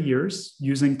 30 years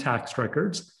using tax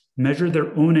records, measure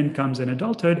their own incomes in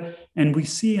adulthood, and we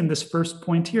see in this first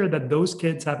point here that those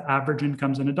kids have average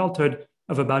incomes in adulthood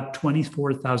of about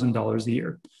 $24,000 a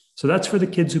year. So that's for the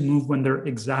kids who move when they're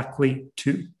exactly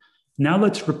 2. Now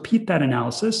let's repeat that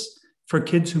analysis for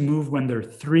kids who move when they're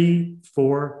 3,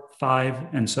 4, 5,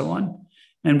 and so on.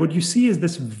 And what you see is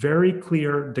this very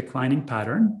clear declining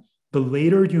pattern the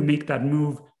later you make that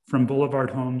move from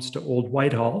Boulevard Homes to Old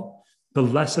Whitehall, the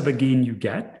less of a gain you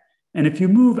get. And if you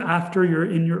move after you're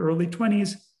in your early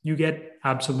 20s, you get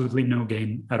absolutely no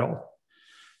gain at all.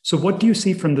 So what do you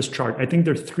see from this chart? I think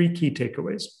there are three key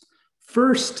takeaways.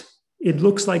 First, it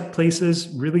looks like places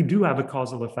really do have a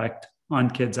causal effect on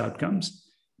kids' outcomes.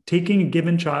 Taking a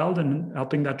given child and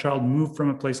helping that child move from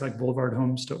a place like Boulevard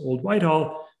Homes to Old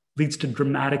Whitehall leads to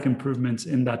dramatic improvements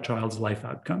in that child's life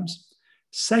outcomes.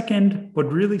 Second,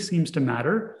 what really seems to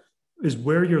matter is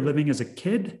where you're living as a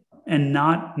kid and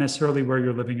not necessarily where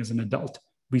you're living as an adult.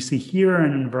 We see here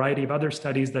and in a variety of other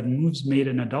studies that moves made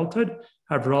in adulthood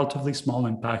have relatively small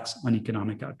impacts on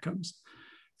economic outcomes.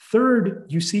 Third,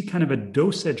 you see kind of a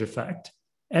dosage effect.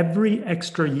 Every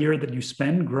extra year that you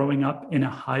spend growing up in a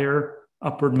higher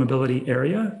upward mobility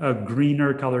area, a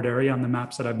greener colored area on the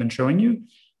maps that I've been showing you,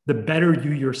 the better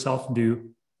you yourself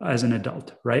do as an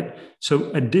adult, right?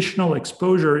 So additional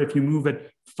exposure, if you move at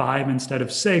 5 instead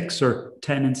of 6 or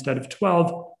 10 instead of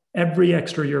 12, every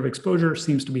extra year of exposure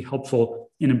seems to be helpful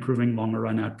in improving longer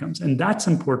run outcomes. And that's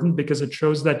important because it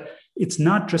shows that it's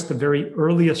not just the very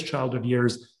earliest childhood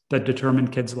years that determine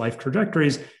kids' life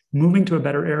trajectories. Moving to a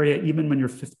better area, even when you're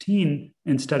 15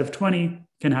 instead of 20,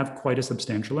 can have quite a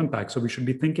substantial impact. So we should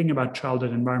be thinking about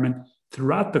childhood environment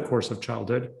throughout the course of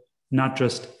childhood, not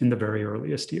just in the very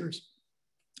earliest years.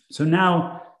 So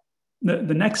now,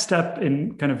 the next step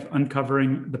in kind of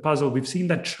uncovering the puzzle, we've seen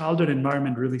that childhood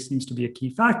environment really seems to be a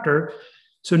key factor.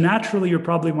 So naturally, you're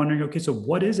probably wondering, okay, so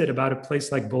what is it about a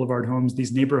place like Boulevard Homes,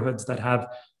 these neighborhoods that have,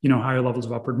 higher levels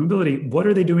of upward mobility? What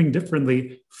are they doing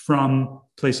differently from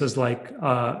places like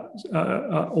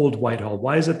Old Whitehall?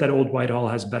 Why is it that Old Whitehall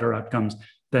has better outcomes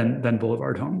than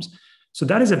Boulevard Homes? So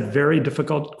that is a very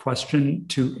difficult question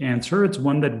to answer. It's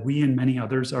one that we and many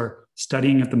others are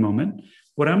studying at the moment.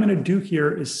 What I'm going to do here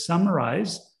is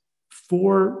summarize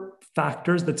 4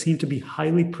 factors that seem to be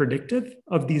highly predictive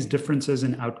of these differences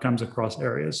in outcomes across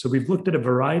areas. So we've looked at a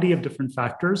variety of different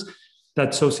factors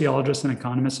that sociologists and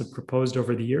economists have proposed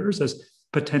over the years as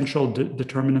potential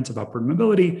determinants of upward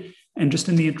mobility. And just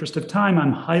in the interest of time,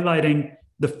 I'm highlighting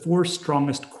the 4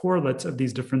 strongest correlates of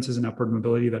these differences in upward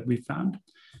mobility that we found.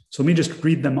 So let me just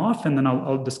read them off and then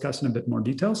I'll discuss in a bit more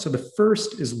detail. So the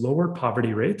first is lower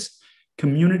poverty rates.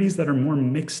 Communities that are more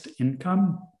mixed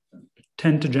income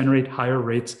tend to generate higher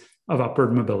rates of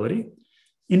upward mobility.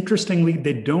 Interestingly,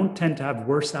 they don't tend to have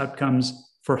worse outcomes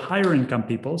for higher income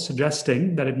people,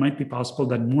 suggesting that it might be possible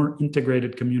that more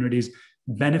integrated communities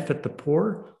benefit the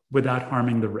poor without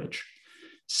harming the rich.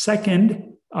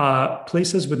 Second,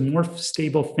 places with more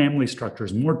stable family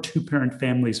structures, more 2-parent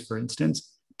families, for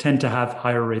instance, tend to have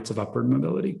higher rates of upward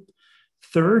mobility.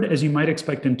 Third, as you might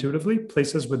expect intuitively,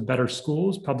 places with better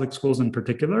schools, public schools in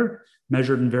particular,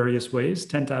 measured in various ways,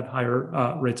 tend to have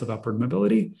higher rates of upward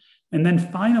mobility. And then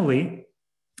finally,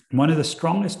 one of the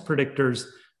strongest predictors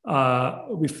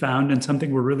we found, and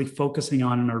something we're really focusing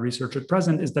on in our research at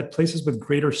present, is that places with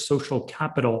greater social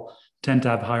capital tend to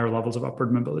have higher levels of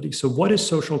upward mobility. So what is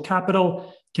social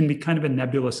capital? Can be kind of a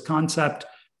nebulous concept.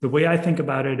 The way I think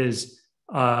about it is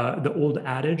the old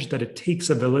adage that it takes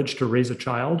a village to raise a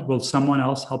child. Will someone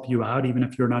else help you out even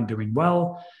if you're not doing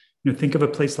well? Think of a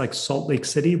place like Salt Lake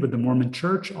City with the Mormon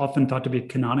Church, often thought to be a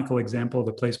canonical example of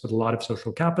a place with a lot of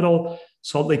social capital.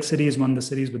 Salt Lake City is one of the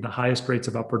cities with the highest rates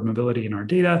of upward mobility in our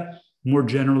data. More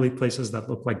generally, places that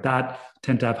look like that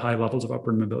tend to have high levels of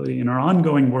upward mobility. In our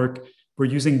ongoing work, we're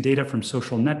using data from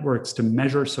social networks to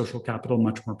measure social capital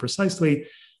much more precisely.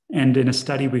 And in a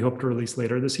study we hope to release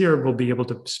later this year, we'll be able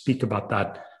to speak about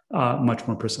that much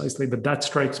more precisely. But that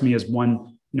strikes me as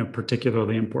one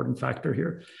particularly important factor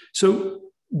here. So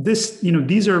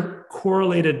these are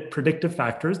correlated predictive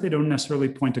factors. They don't necessarily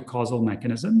point to causal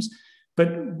mechanisms. But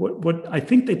what I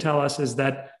think they tell us is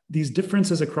that these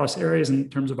differences across areas in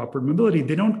terms of upward mobility,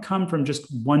 they don't come from just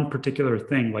one particular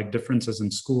thing, like differences in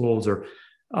schools or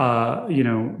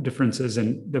differences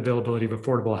in the availability of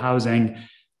affordable housing.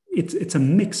 It's a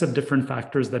mix of different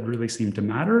factors that really seem to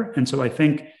matter. And so I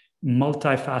think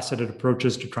multifaceted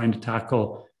approaches to trying to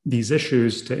tackle these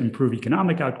issues to improve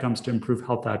economic outcomes, to improve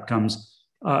health outcomes,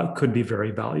 could be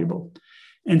very valuable.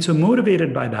 And so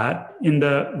motivated by that, in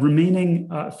the remaining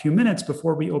few minutes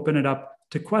before we open it up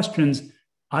to questions,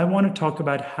 I want to talk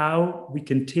about how we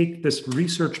can take this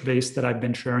research base that I've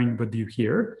been sharing with you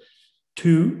here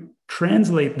to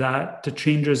translate that to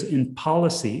changes in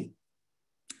policy.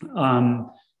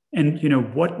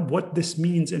 And what this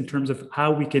means in terms of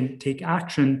how we can take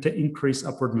action to increase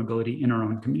upward mobility in our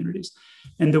own communities.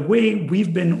 And the way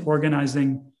we've been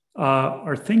organizing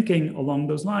our thinking along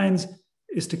those lines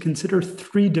is to consider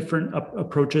three different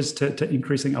approaches to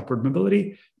increasing upward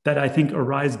mobility that I think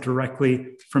arise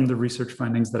directly from the research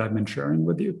findings that I've been sharing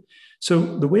with you.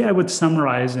 So the way I would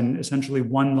summarize in essentially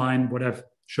one line what I've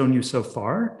shown you so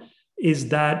far is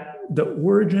that the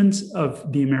origins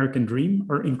of the American dream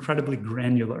are incredibly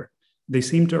granular. They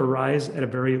seem to arise at a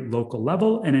very local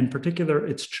level, and in particular,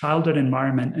 it's childhood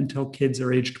environment until kids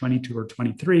are age 22 or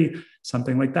 23,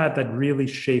 something like that, that really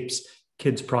shapes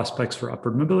kids' prospects for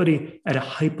upward mobility at a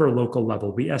hyper-local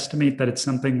level. We estimate that it's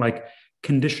something like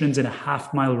conditions in a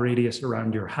half-mile radius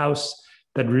around your house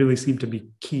that really seem to be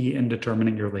key in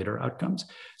determining your later outcomes.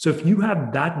 So if you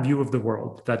have that view of the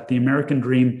world, that the American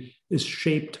dream is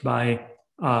shaped by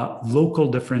local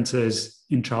differences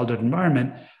in childhood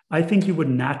environment, I think you would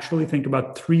naturally think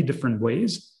about three different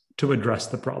ways to address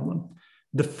the problem.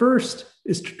 The first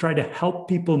is to try to help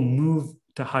people move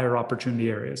to higher opportunity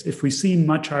areas. If we see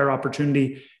much higher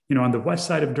opportunity, on the west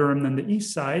side of Durham than the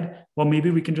east side, well, maybe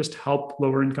we can just help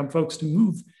lower income folks to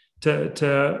move to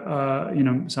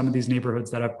some of these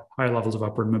neighborhoods that have higher levels of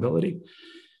upward mobility.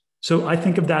 So I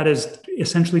think of that as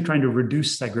essentially trying to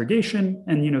reduce segregation,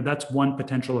 and that's one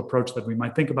potential approach that we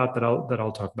might think about that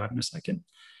I'll talk about in a second.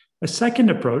 A second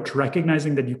approach,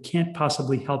 recognizing that you can't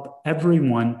possibly help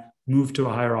everyone move to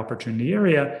a higher opportunity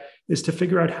area, is to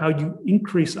figure out how you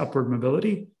increase upward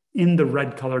mobility in the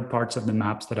red colored parts of the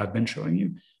maps that I've been showing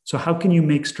you. So how can you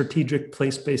make strategic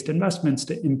place-based investments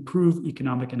to improve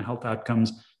economic and health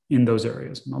outcomes in those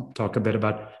areas? And I'll talk a bit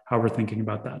about how we're thinking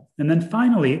about that. And then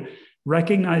finally,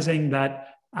 recognizing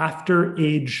that after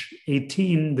age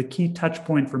 18, the key touch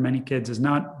point for many kids is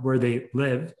not where they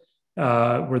live,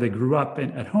 where they grew up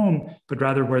at home, but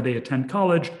rather where they attend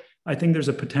college. I think there's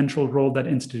a potential role that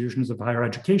institutions of higher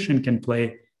education can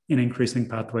play in increasing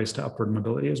pathways to upward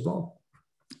mobility as well.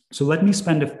 So let me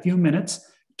spend a few minutes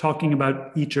talking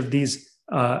about each of these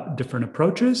different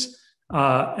approaches,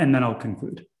 and then I'll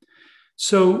conclude.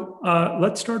 So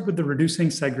let's start with the reducing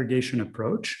segregation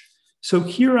approach. So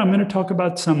here I'm going to talk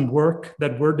about some work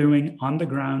that we're doing on the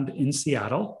ground in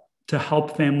Seattle to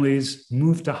help families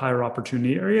move to higher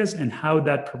opportunity areas and how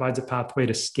that provides a pathway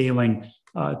to scaling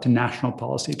to national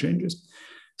policy changes.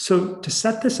 So to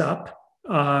set this up,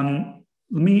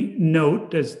 let me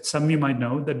note, as some of you might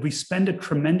know, that we spend a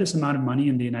tremendous amount of money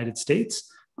in the United States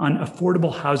on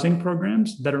affordable housing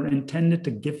programs that are intended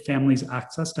to give families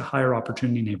access to higher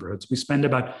opportunity neighborhoods. We spend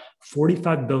about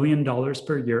 $45 billion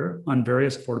per year on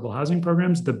various affordable housing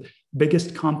programs, the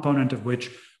biggest component of which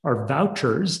are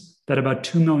vouchers that about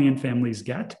 2 million families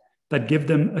get that give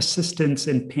them assistance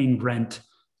in paying rent.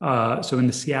 So in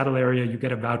the Seattle area, you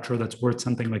get a voucher that's worth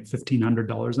something like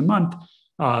 $1,500 a month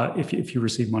if you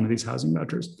receive one of these housing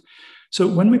vouchers. So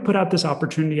when we put out this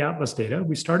Opportunity Atlas data,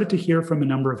 we started to hear from a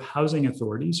number of housing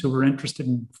authorities who were interested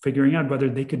in figuring out whether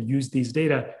they could use these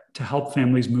data to help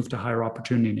families move to higher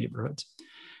opportunity neighborhoods.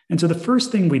 And so the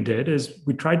first thing we did is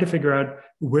we tried to figure out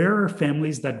where are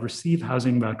families that receive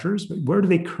housing vouchers, where do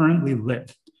they currently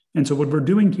live? And so what we're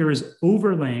doing here is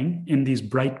overlaying in these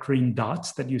bright green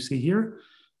dots that you see here,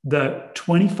 the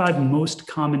 25 most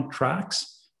common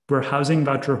tracts where housing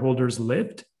voucher holders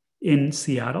lived in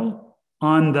Seattle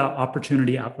on the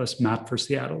Opportunity Atlas map for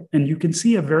Seattle. And you can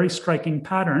see a very striking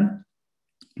pattern,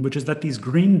 which is that these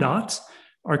green dots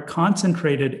are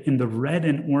concentrated in the red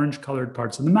and orange colored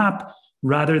parts of the map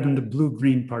rather than the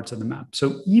blue-green parts of the map.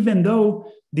 So even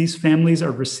though these families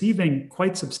are receiving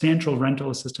quite substantial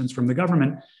rental assistance from the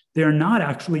government, they are not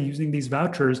actually using these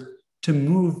vouchers to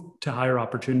move to higher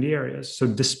opportunity areas. So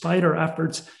despite our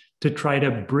efforts to try to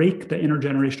break the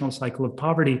intergenerational cycle of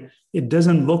poverty, it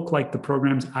doesn't look like the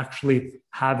program's actually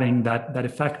having that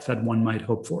effect that one might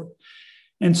hope for.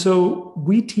 And so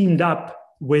we teamed up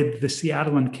with the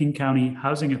Seattle and King County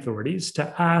housing authorities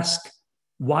to ask,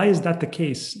 why is that the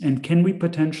case? And can we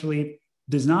potentially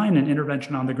design an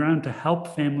intervention on the ground to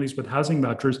help families with housing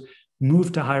vouchers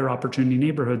move to higher opportunity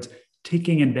neighborhoods,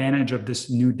 taking advantage of this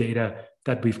new data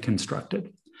that we've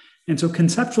constructed? And so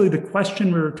conceptually, the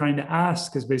question we were trying to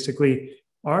ask is basically,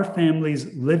 are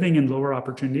families living in lower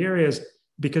opportunity areas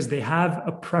because they have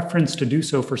a preference to do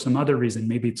so for some other reason?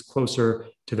 Maybe it's closer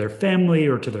to their family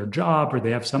or to their job, or they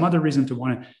have some other reason to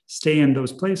want to stay in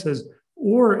those places.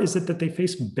 Or is it that they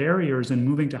face barriers in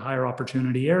moving to higher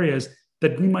opportunity areas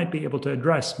that we might be able to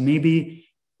address? Maybe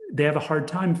they have a hard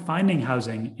time finding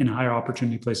housing in higher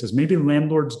opportunity places. Maybe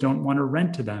landlords don't want to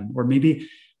rent to them, or maybe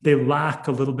they lack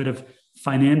a little bit of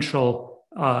financial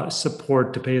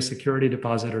support to pay a security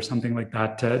deposit or something like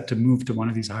that to move to one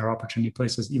of these higher opportunity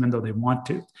places, even though they want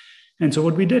to. And so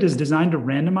what we did is designed a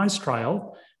randomized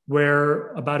trial where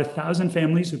about 1,000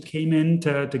 families who came in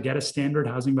to get a standard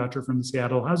housing voucher from the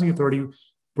Seattle Housing Authority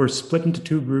were split into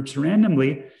two groups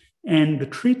randomly, and the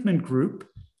treatment group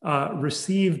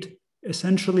received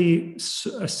essentially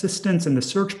assistance in the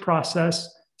search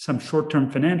process, some short-term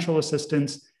financial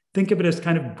assistance. Think of it as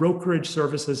kind of brokerage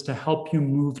services to help you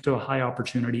move to a high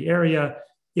opportunity area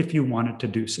if you wanted to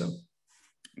do so.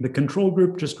 The control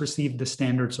group just received the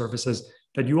standard services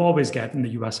that you always get in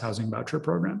the US housing voucher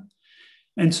program.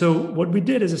 And so what we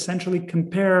did is essentially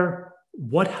compare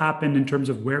what happened in terms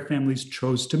of where families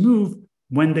chose to move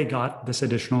when they got this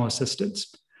additional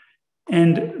assistance.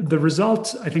 And the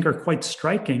results, I think, are quite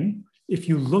striking. If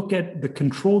you look at the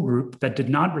control group that did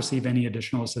not receive any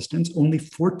additional assistance, only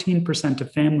 14%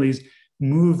 of families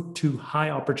moved to high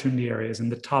opportunity areas in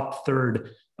the top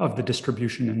third of the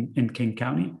distribution in King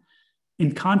County.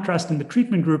 In contrast, in the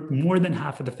treatment group, more than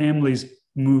half of the families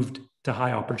moved to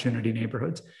high opportunity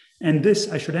neighborhoods. And this,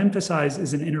 I should emphasize,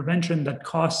 is an intervention that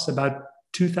costs about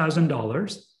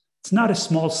 $2,000. It's not a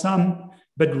small sum,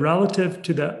 but relative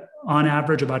to the, on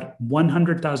average, about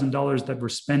 $100,000 that we're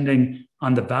spending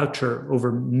on the voucher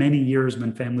over many years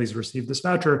when families receive this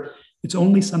voucher, it's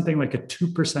only something like a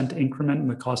 2% increment in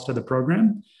the cost of the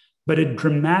program, but it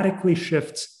dramatically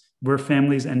shifts where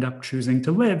families end up choosing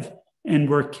to live and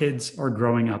where kids are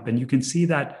growing up. And you can see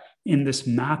that in this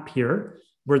map here,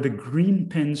 where the green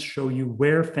pins show you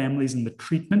where families in the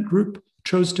treatment group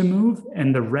chose to move,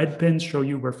 and the red pins show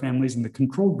you where families in the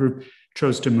control group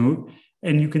chose to move.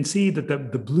 And you can see that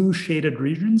the blue shaded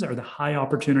regions are the high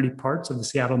opportunity parts of the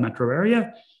Seattle metro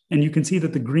area. And you can see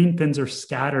that the green pins are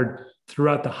scattered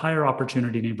throughout the higher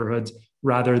opportunity neighborhoods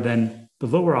rather than the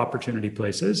lower opportunity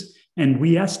places. And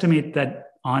we estimate that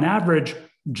on average,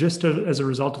 just as a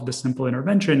result of this simple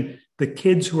intervention, the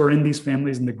kids who are in these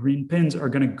families in the green pins are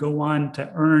going to go on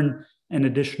to earn an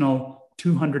additional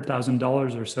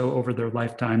 $200,000 or so over their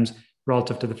lifetimes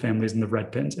relative to the families in the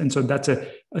red pins. And so that's a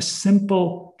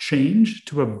simple change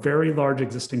to a very large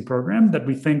existing program that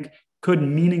we think could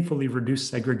meaningfully reduce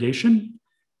segregation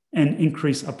and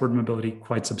increase upward mobility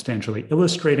quite substantially,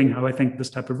 illustrating how I think this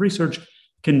type of research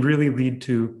can really lead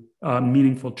to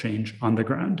meaningful change on the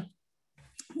ground.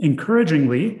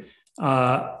 Encouragingly,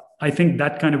 I think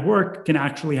that kind of work can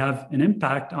actually have an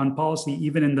impact on policy,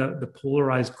 even in the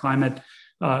polarized climate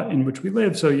in which we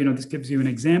live. So, this gives you an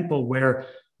example where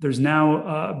there's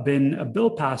now been a bill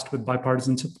passed with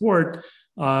bipartisan support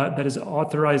that has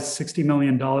authorized $60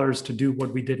 million to do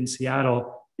what we did in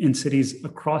Seattle in cities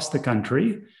across the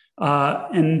country.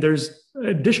 And there's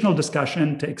additional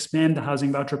discussion to expand the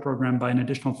housing voucher program by an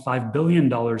additional $5 billion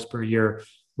per year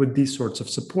with these sorts of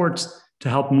supports to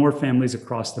help more families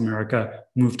across America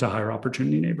move to higher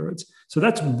opportunity neighborhoods. So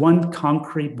that's one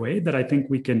concrete way that I think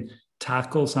we can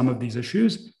tackle some of these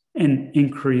issues and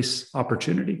increase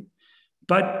opportunity.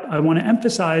 But I want to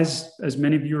emphasize, as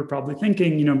many of you are probably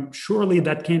thinking, surely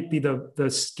that can't be the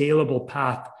scalable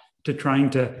path to trying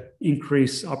to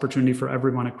increase opportunity for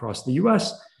everyone across the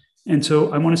US. And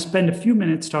so I want to spend a few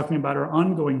minutes talking about our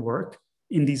ongoing work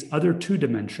in these other two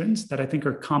dimensions that I think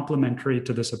are complementary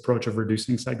to this approach of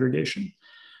reducing segregation.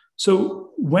 So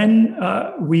when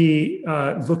we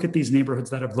look at these neighborhoods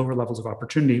that have lower levels of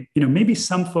opportunity, maybe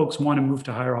some folks want to move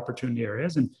to higher opportunity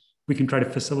areas, and we can try to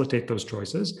facilitate those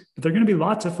choices. But there are going to be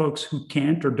lots of folks who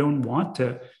can't or don't want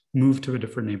to move to a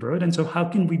different neighborhood. And so how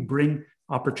can we bring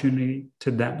opportunity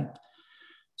to them?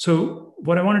 So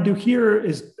what I want to do here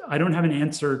is, I don't have an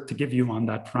answer to give you on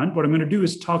that front. What I'm going to do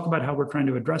is talk about how we're trying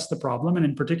to address the problem, and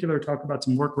in particular, talk about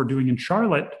some work we're doing in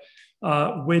Charlotte,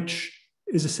 which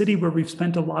is a city where we've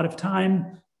spent a lot of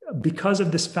time because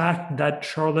of this fact that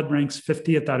Charlotte ranks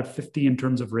 50th out of 50 in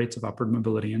terms of rates of upward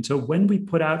mobility. And so when we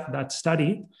put out that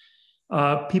study,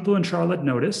 people in Charlotte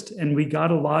noticed, and we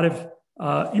got a lot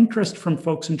of interest from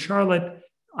folks in Charlotte,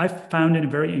 I found in a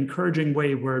very encouraging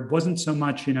way, where it wasn't so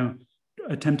much,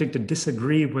 attempting to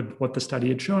disagree with what the study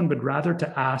had shown, but rather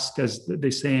to ask, as they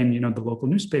say in the local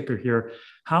newspaper here,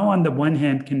 how on the one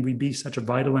hand can we be such a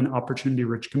vital and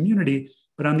opportunity-rich community,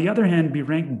 but on the other hand, be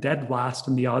ranked dead last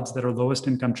in the odds that our lowest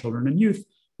income children and youth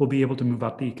will be able to move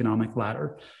up the economic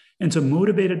ladder. And so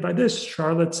motivated by this,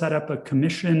 Charlotte set up a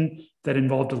commission that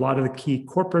involved a lot of the key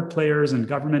corporate players and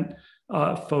government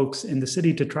folks in the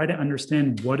city to try to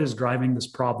understand what is driving this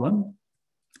problem.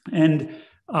 And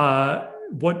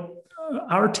what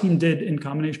our team did in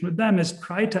combination with them is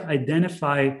try to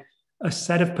identify a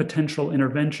set of potential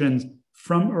interventions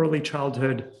from early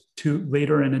childhood to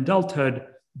later in adulthood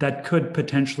that could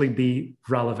potentially be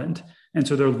relevant. And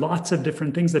so there are lots of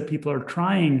different things that people are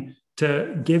trying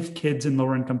to give kids in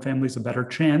lower income families a better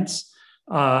chance.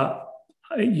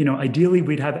 ideally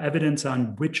we'd have evidence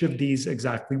on which of these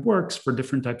exactly works for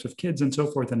different types of kids and so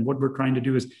forth. And what we're trying to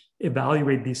do is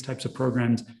evaluate these types of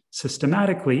programs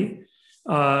systematically.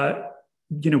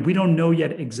 We don't know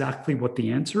yet exactly what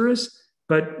the answer is,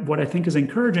 but what I think is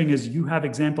encouraging is you have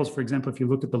examples. For example, if you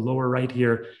look at the lower right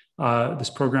here, this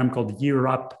program called Year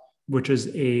Up, which is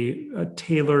a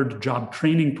tailored job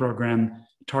training program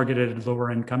targeted at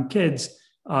lower income kids.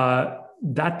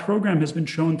 That program has been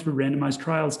shown through randomized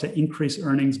trials to increase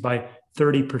earnings by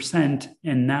 30%.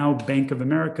 And now Bank of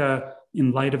America,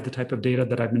 in light of the type of data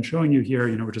that I've been showing you here,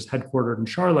 which is headquartered in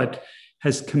Charlotte,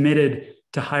 has committed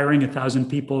to hiring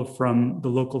 1,000 people from the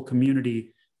local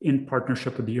community in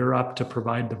partnership with Year Up to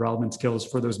provide the relevant skills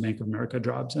for those Bank of America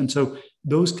jobs. And so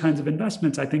those kinds of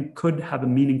investments, I think, could have a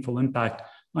meaningful impact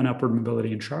on upward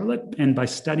mobility in Charlotte. And by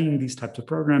studying these types of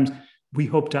programs, we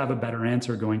hope to have a better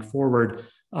answer going forward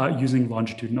using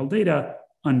longitudinal data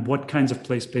on what kinds of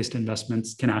place-based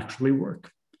investments can actually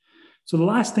work. So the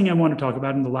last thing I want to talk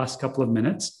about in the last couple of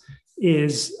minutes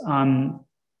is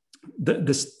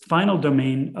this final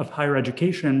domain of higher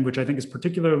education, which I think is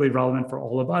particularly relevant for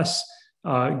all of us,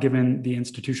 given the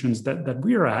institutions that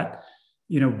we are at.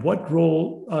 What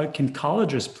role can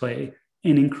colleges play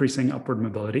in increasing upward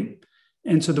mobility?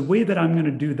 And so the way that I'm going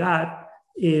to do that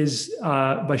is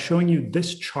by showing you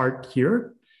this chart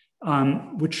here,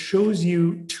 which shows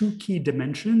you two key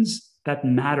dimensions that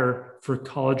matter for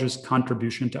colleges'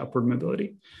 contribution to upward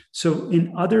mobility. So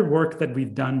in other work that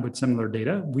we've done with similar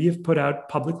data, we have put out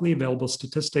publicly available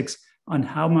statistics on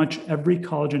how much every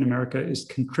college in America is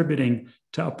contributing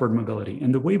to upward mobility.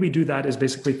 And the way we do that is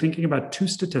basically thinking about two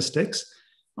statistics.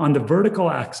 On the vertical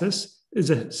axis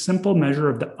is a simple measure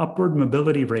of the upward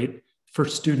mobility rate for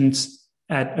students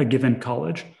at a given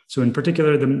college. So in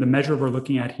particular, the measure we're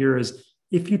looking at here is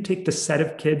if you take the set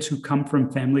of kids who come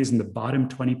from families in the bottom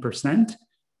 20%,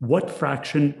 what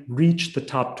fraction reach the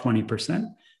top 20%?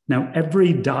 Now,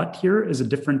 every dot here is a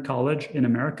different college in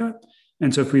America.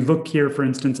 And so if we look here, for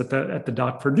instance, at the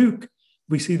dot for Duke,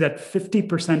 we see that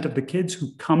 50% of the kids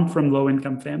who come from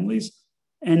low-income families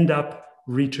end up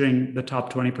reaching the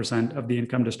top 20% of the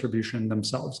income distribution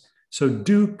themselves. So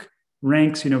Duke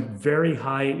ranks, very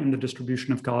high in the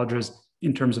distribution of colleges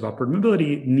in terms of upward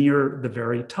mobility, near the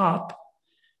very top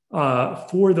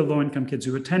for the low-income kids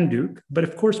who attend Duke. But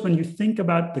of course, when you think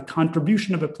about the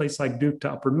contribution of a place like Duke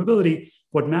to upward mobility,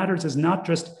 what matters is not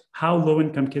just how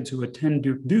low-income kids who attend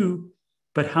Duke do,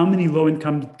 but how many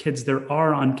low-income kids there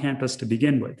are on campus to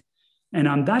begin with. And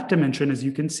on that dimension, as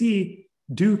you can see,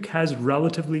 Duke has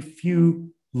relatively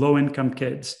few low-income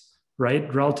kids,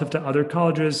 right? Relative to other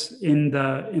colleges in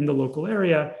the local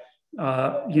area,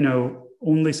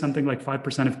 only something like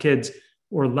 5% of kids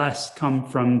or less come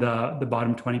from the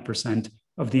bottom 20%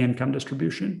 of the income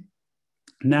distribution.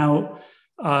 Now,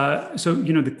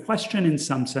 the question in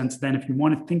some sense, then, if you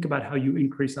want to think about how you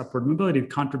increase upward mobility, the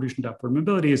contribution to upward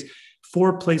mobility is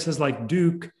for places like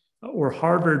Duke or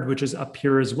Harvard, which is up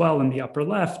here as well in the upper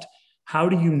left, how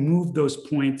do you move those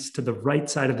points to the right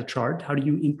side of the chart? How do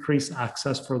you increase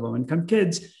access for low-income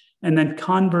kids? And then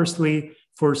conversely,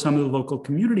 for some of the local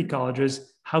community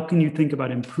colleges, how can you think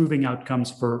about improving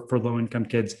outcomes for low-income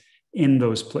kids in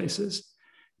those places?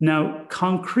 Now,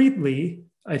 concretely,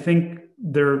 I think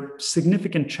there are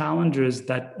significant challenges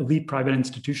that elite private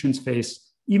institutions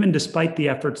face, even despite the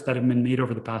efforts that have been made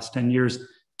over the past 10 years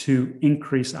to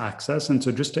increase access. And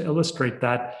so just to illustrate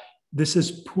that, this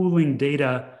is pooling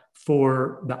data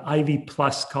for the Ivy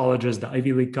Plus colleges, the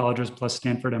Ivy League colleges plus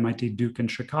Stanford, MIT, Duke, and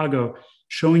Chicago,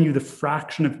 showing you the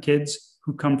fraction of kids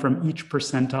who come from each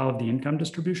percentile of the income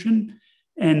distribution.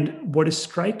 And what is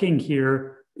striking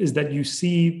here is that you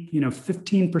see,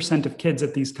 15% of kids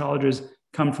at these colleges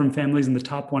come from families in the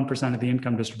top 1% of the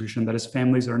income distribution, that is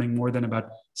families earning more than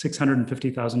about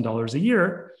 $650,000 a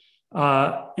year.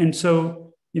 And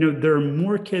so, there are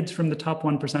more kids from the top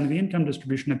 1% of the income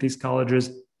distribution at these colleges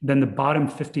than the bottom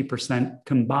 50%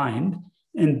 combined.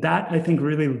 And that, I think,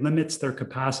 really limits their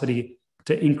capacity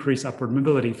to increase upward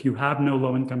mobility. If you have no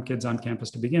low-income kids on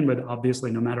campus to begin with, obviously,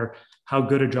 no matter how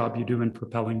good a job you do in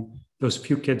propelling those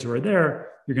few kids who are there,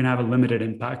 you're going to have a limited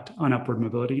impact on upward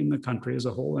mobility in the country as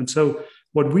a whole. And so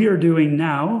what we are doing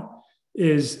now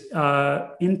is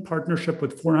in partnership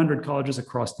with 400 colleges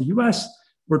across the US,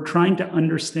 we're trying to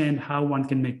understand how one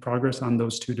can make progress on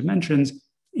those two dimensions,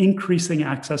 increasing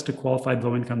access to qualified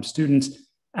low-income students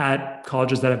at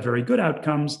colleges that have very good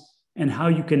outcomes, and how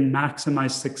you can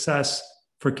maximize success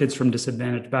for kids from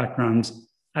disadvantaged backgrounds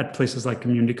at places like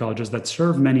community colleges that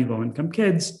serve many low-income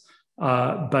kids,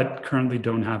 but currently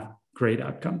don't have great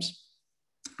outcomes.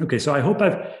 Okay, so I hope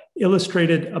I've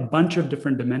illustrated a bunch of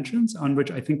different dimensions on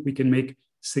which I think we can make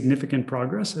significant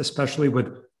progress, especially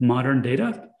with modern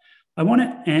data. I want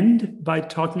to end by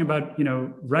talking about,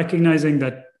 recognizing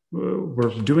that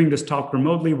we're doing this talk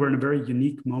remotely. We're in a very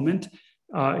unique moment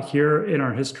here in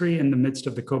our history in the midst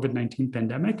of the COVID-19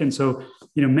 pandemic. And so,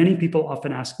 many people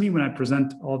often ask me when I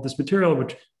present all of this material,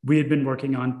 which we had been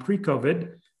working on pre-COVID,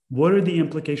 what are the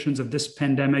implications of this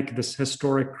pandemic, this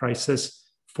historic crisis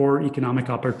for economic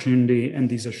opportunity and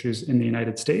these issues in the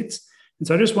United States? And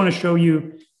so I just want to show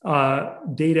you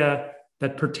data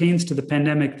that pertains to the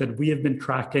pandemic that we have been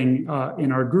tracking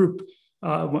in our group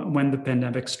when the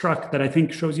pandemic struck, that I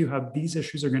think shows you how these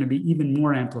issues are going to be even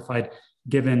more amplified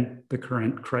given the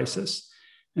current crisis.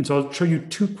 And so I'll show you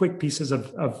two quick pieces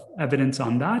of evidence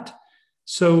on that.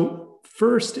 So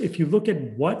first, if you look at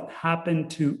what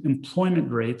happened to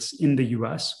employment rates in the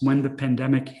US when the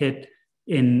pandemic hit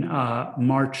in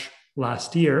March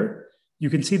last year, you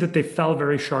can see that they fell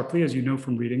very sharply, as you know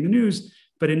from reading the news,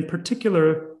 but in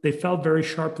particular, they fell very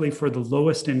sharply for the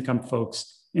lowest income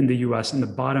folks in the US in the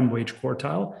bottom wage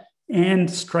quartile. And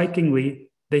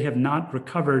strikingly, they have not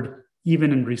recovered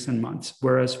even in recent months.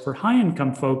 Whereas for high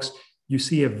income folks, you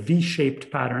see a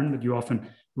V-shaped pattern that you often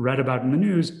read about in the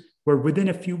news, where within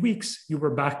a few weeks, you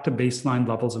were back to baseline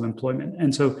levels of employment.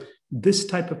 And so this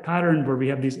type of pattern where we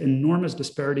have these enormous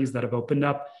disparities that have opened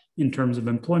up in terms of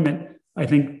employment, I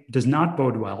think does not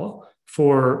bode well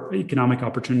for economic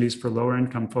opportunities for lower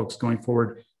income folks going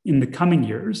forward in the coming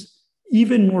years.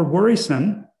 Even more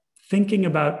worrisome, thinking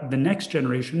about the next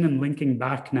generation and linking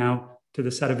back now to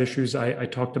the set of issues I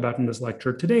talked about in this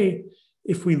lecture today,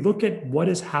 if we look at what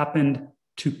has happened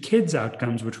to kids'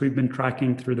 outcomes, which we've been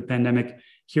tracking through the pandemic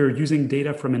here using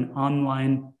data from an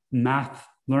online math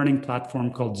learning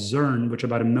platform called Zern, which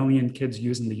about 1 million kids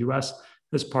use in the US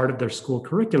as part of their school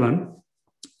curriculum,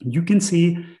 you can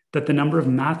see that the number of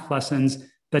math lessons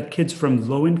that kids from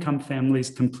low-income families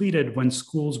completed when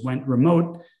schools went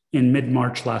remote in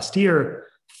mid-March last year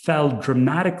fell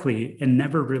dramatically and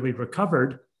never really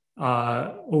recovered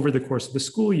over the course of the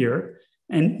school year.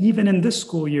 And even in this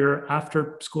school year,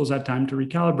 after schools had time to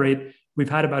recalibrate, we've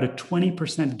had about a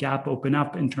 20% gap open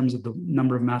up in terms of the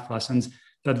number of math lessons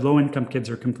that low-income kids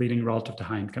are completing relative to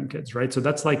high-income kids, right? So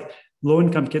that's like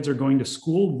low-income kids are going to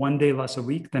school 1 day less a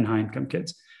week than high-income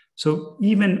kids. So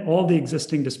even all the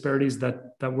existing disparities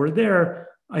that were there,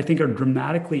 I think are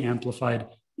dramatically amplified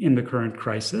in the current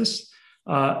crisis.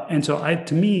 And so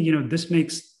to me, this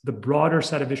makes the broader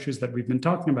set of issues that we've been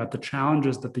talking about, the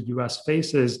challenges that the US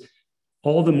faces,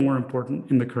 all the more important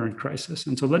in the current crisis.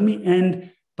 And so let me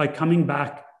end by coming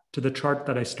back to the chart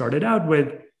that I started out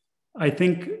with. I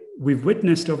think we've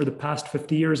witnessed over the past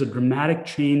 50 years a dramatic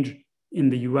change in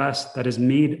the US that has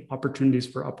made opportunities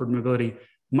for upward mobility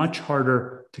much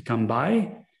harder to come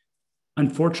by.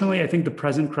 Unfortunately, I think the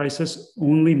present crisis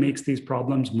only makes these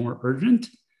problems more urgent.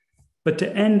 But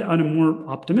to end on a more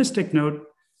optimistic note,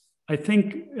 I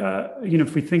think,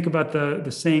 if we think about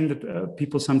the saying that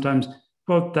people sometimes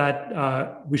quote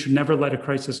that we should never let a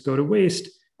crisis go to waste,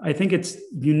 I think it's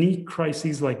unique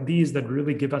crises like these that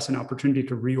really give us an opportunity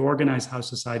to reorganize how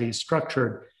society is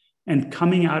structured. And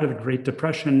coming out of the Great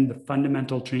Depression, the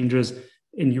fundamental changes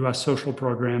in US social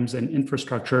programs and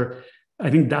infrastructure, I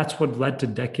think that's what led to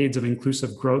decades of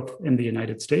inclusive growth in the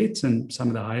United States and some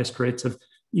of the highest rates of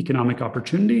economic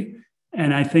opportunity.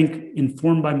 And I think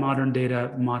informed by modern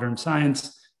data, modern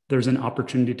science, there's an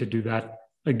opportunity to do that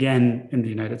again in the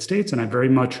United States. And I very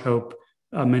much hope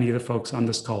many of the folks on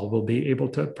this call will be able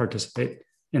to participate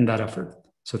in that effort.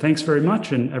 So thanks very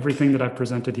much. And everything that I've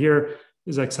presented here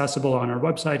is accessible on our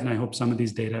website. And I hope some of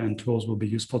these data and tools will be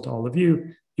useful to all of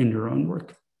you in your own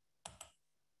work.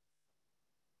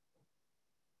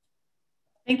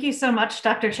 Thank you so much,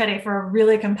 Dr. Chetty, for a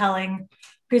really compelling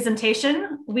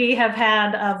presentation. We have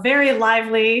had a very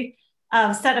lively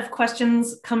set of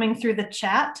questions coming through the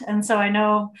chat. And so I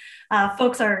know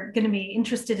folks are going to be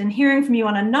interested in hearing from you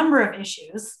on a number of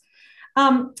issues.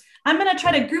 I'm going to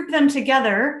try to group them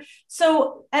together.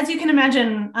 So as you can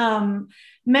imagine,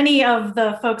 many of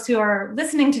the folks who are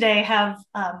listening today have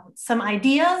some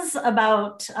ideas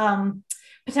about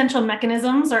potential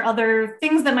mechanisms or other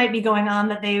things that might be going on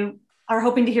that they are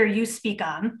hoping to hear you speak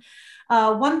on.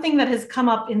 One thing that has come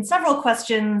up in several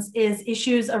questions is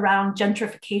issues around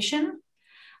gentrification.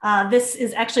 This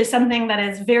is actually something that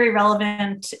is very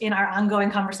relevant in our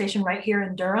ongoing conversation right here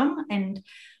in Durham. And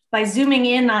by zooming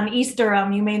in on East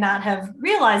Durham, you may not have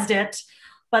realized it,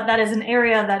 but that is an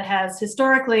area that has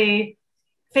historically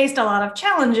faced a lot of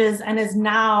challenges and is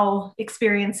now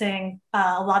experiencing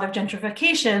a lot of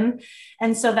gentrification.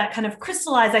 And so that kind of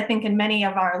crystallized, I think, in many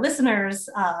of our listeners'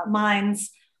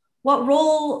 minds, what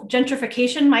role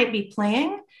gentrification might be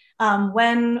playing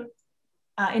when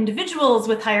individuals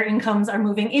with higher incomes are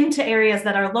moving into areas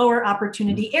that are lower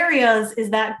opportunity areas.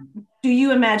 Do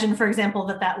you imagine, for example,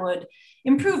 that would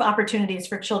improve opportunities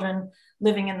for children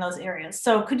living in those areas?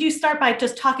 So could you start by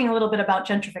just talking a little bit about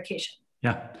gentrification?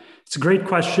 Yeah, it's a great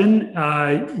question.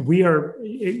 We are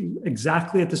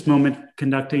exactly at this moment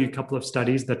conducting a couple of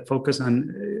studies that focus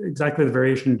on exactly the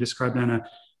variation described, Anna,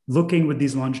 looking with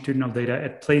these longitudinal data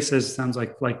at places, sounds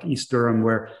like East Durham,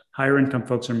 where higher income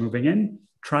folks are moving in,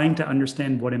 trying to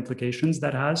understand what implications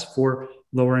that has for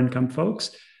lower income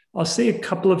folks. I'll say a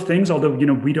couple of things, although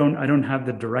I don't have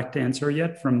the direct answer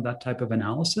yet from that type of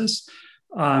analysis.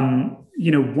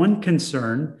 One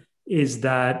concern is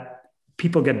that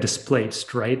people get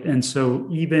displaced, right? And so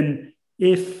even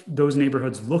if those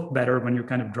neighborhoods look better when you're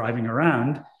kind of driving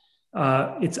around,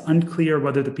 it's unclear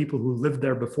whether the people who lived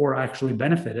there before actually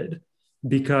benefited,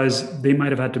 because they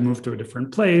might have had to move to a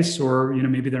different place, or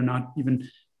maybe they're not even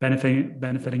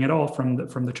benefiting at all from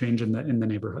the change in the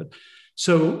neighborhood.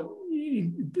 So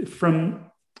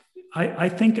I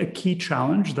think a key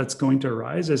challenge that's going to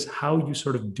arise is how you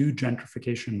sort of do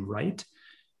gentrification right,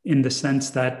 in the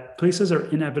sense that places are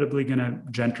inevitably going to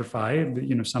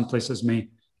gentrify. Some places may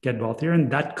get wealthier, and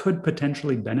that could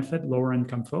potentially benefit lower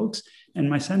income folks. And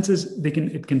my sense is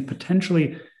it can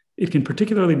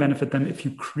particularly benefit them if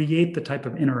you create the type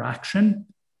of interaction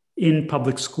in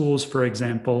public schools, for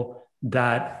example,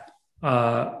 that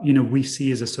we see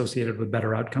is associated with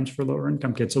better outcomes for lower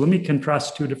income kids. So let me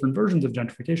contrast two different versions of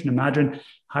gentrification. Imagine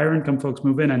higher income folks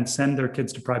move in and send their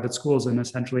kids to private schools and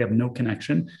essentially have no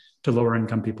connection to lower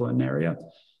income people in an area.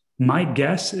 My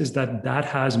guess is that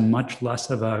has much less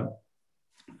of a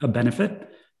benefit,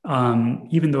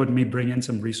 even though it may bring in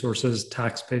some resources,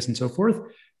 tax base, and so forth,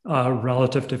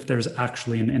 relative to if there's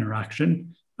actually an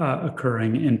interaction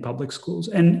occurring in public schools.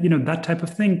 And that type of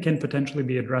thing can potentially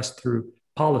be addressed through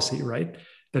policy, right?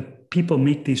 That people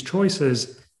make these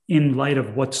choices in light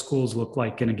of what schools look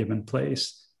like in a given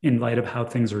place, in light of how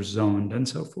things are zoned, and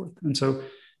so forth. And so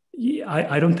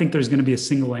I don't think there's going to be a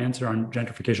single answer on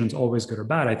gentrification is always good or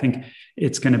bad. I think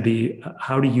it's going to be,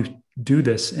 how do you do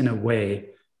this in a way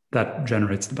that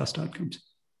generates the best outcomes?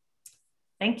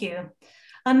 Thank you.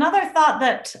 Another thought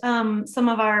that some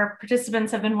of our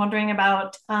participants have been wondering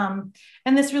about, and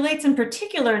this relates in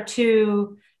particular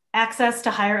to access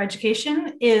to higher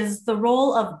education, is the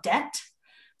role of debt.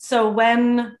 So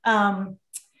when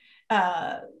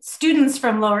students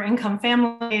from lower income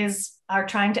families are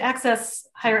trying to access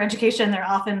higher education, they're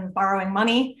often borrowing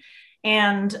money.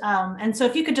 And so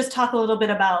if you could just talk a little bit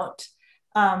about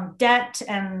debt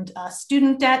and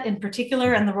student debt in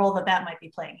particular, and the role that might be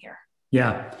playing here.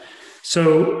 Yeah.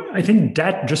 So I think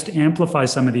debt just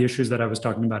amplifies some of the issues that I was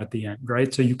talking about at the end,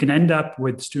 right? So you can end up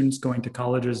with students going to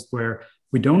colleges where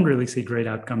we don't really see great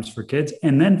outcomes for kids.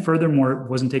 And then furthermore, it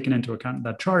wasn't taken into account in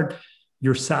that chart,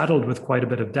 you're saddled with quite a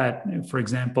bit of debt. For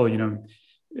example,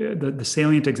 the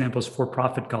salient example is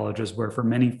for-profit colleges, where for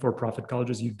many for-profit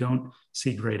colleges, you don't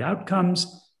see great outcomes.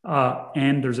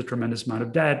 And there's a tremendous amount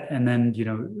of debt. And then,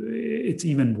 it's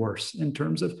even worse in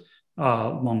terms of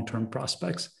long-term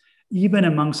prospects. Even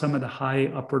among some of the high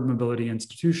upward mobility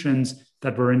institutions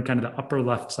that were in kind of the upper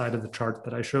left side of the chart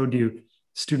that I showed you,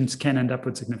 students can end up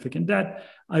with significant debt.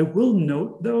 I will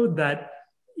note, though, that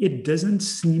it doesn't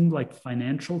seem like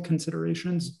financial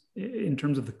considerations in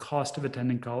terms of the cost of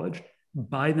attending college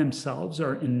by themselves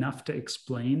are enough to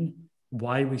explain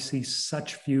why we see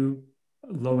such few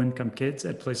low-income kids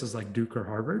at places like Duke or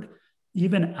Harvard.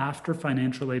 Even after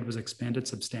financial aid was expanded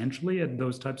substantially at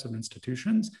those types of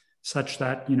institutions, such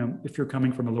that, if you're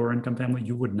coming from a lower income family,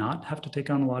 you would not have to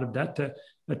take on a lot of debt to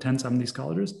attend some of these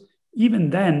colleges. Even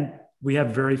then, we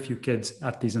have very few kids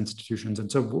at these institutions.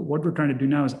 And so what we're trying to do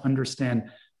now is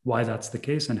understand why that's the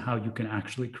case and how you can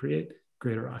actually create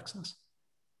greater access.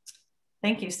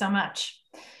 Thank you so much.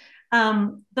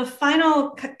 The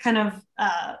final kind of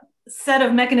set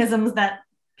of mechanisms that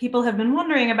people have been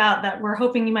wondering about, that we're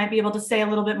hoping you might be able to say a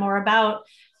little bit more about,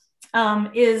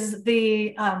 is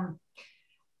the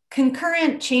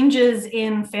concurrent changes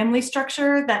in family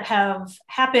structure that have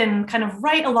happened kind of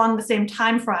right along the same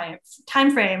time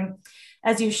frame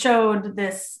as you showed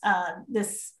this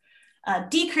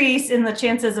decrease in the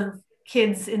chances of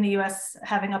kids in the US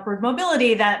having upward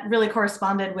mobility that really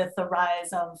corresponded with the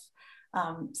rise of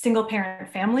single parent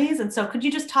families. And so could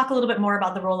you just talk a little bit more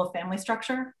about the role of family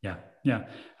structure? Yeah,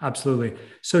 absolutely.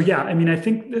 So I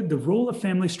think the role of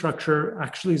family structure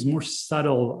actually is more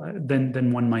subtle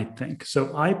than one might think.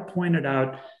 So I pointed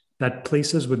out that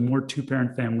places with more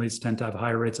two-parent families tend to have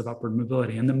higher rates of upward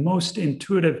mobility. And the most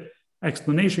intuitive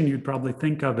explanation you'd probably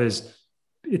think of is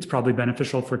it's probably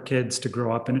beneficial for kids to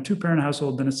grow up in a two-parent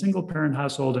household than a single-parent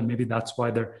household, and maybe that's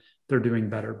why they're doing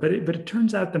better. But it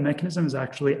turns out the mechanism is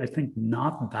actually, I think,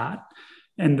 not that.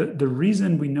 And the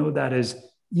reason we know that is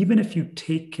even if you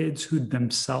take kids who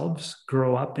themselves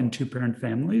grow up in two-parent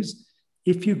families,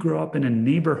 if you grow up in a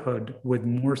neighborhood with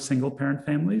more single-parent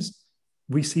families,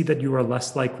 we see that you are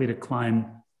less likely to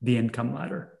climb the income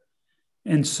ladder.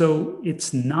 And so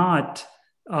it's not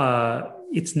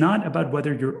about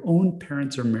whether your own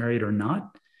parents are married or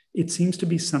not. It seems to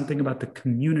be something about the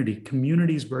community.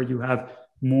 Communities where you have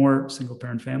more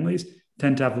single-parent families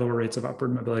tend to have lower rates of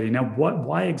upward mobility. Now,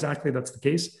 why exactly that's the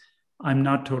case, I'm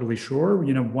not totally sure.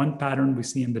 One pattern we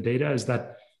see in the data is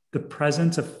that the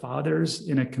presence of fathers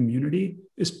in a community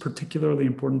is particularly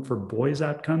important for boys'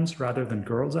 outcomes rather than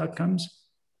girls' outcomes,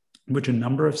 which a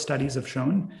number of studies have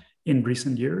shown in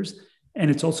recent years. And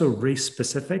it's also race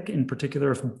specific. In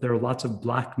particular, if there are lots of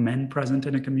Black men present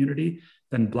in a community,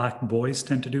 then Black boys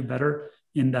tend to do better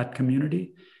in that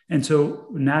community. And so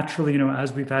naturally,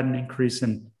 as we've had an increase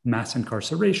in mass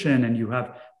incarceration and you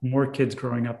have more kids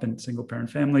growing up in single parent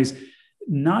families,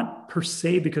 not per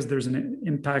se because there's an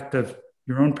impact of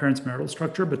your own parents' marital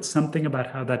structure, but something about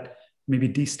how that maybe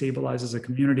destabilizes a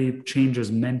community,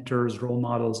 changes mentors, role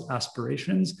models,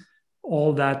 aspirations,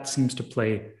 all that seems to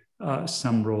play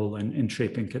some role in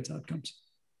shaping kids' outcomes.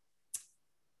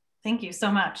 Thank you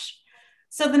so much.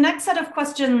 So the next set of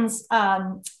questions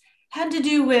had to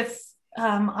do with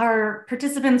our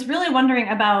participants really wondering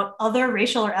about other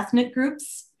racial or ethnic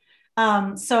groups.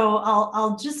 So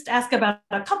I'll just ask about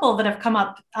a couple that have come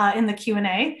up in the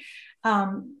Q&A.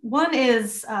 One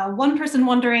is one person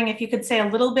wondering if you could say a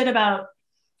little bit about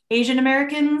Asian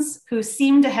Americans who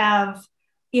seem to have,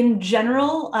 in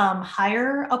general,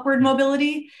 higher upward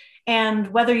mobility, and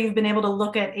whether you've been able to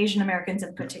look at Asian Americans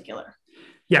in particular.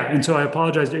 Yeah, and so I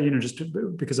apologize, just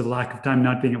because of lack of time,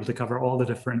 not being able to cover all the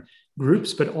different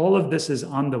groups, but all of this is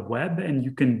on the web and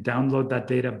you can download that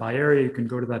data by area. You can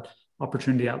go to that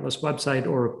Opportunity Atlas website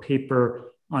or a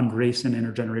paper on race and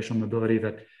intergenerational mobility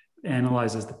that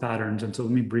analyzes the patterns. And so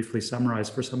let me briefly summarize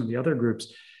for some of the other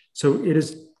groups. So it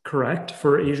is correct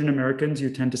for Asian Americans, you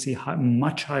tend to see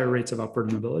much higher rates of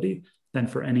upward mobility than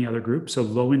for any other group. So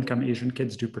low-income Asian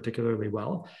kids do particularly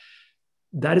well.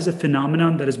 That is a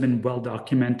phenomenon that has been well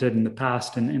documented in the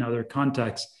past and in other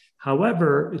contexts.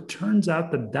 However, it turns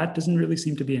out that that doesn't really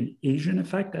seem to be an Asian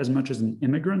effect as much as an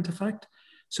immigrant effect.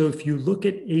 So if you look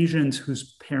at Asians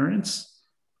whose parents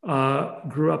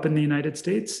grew up in the United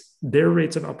States, their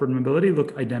rates of upward mobility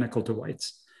look identical to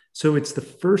whites. So it's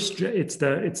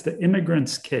the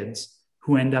immigrants' kids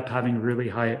who end up having really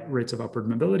high rates of upward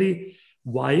mobility.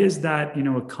 Why is that?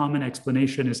 A common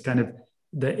explanation is kind of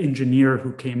the engineer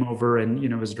who came over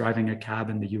and, was driving a cab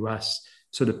in the US.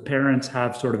 So the parents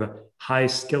have sort of a high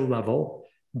skill level,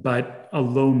 but a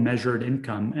low measured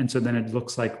income. And so then it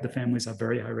looks like the families have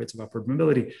very high rates of upward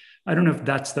mobility. I don't know if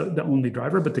that's the only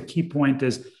driver, but the key point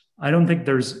is, I don't think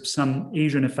there's some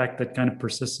Asian effect that kind of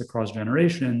persists across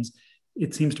generations.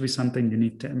 It seems to be something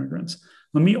unique to immigrants.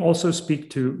 Let me also speak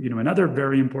to, another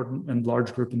very important and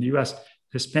large group in the US,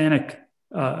 Hispanic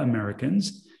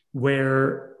Americans,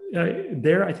 where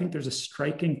there, I think there's a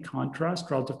striking contrast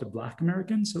relative to Black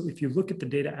Americans. So if you look at the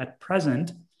data at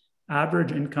present,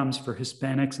 average incomes for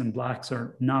Hispanics and Blacks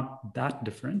are not that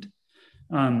different.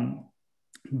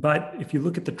 But if you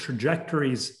look at the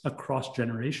trajectories across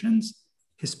generations,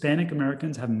 Hispanic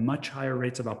Americans have much higher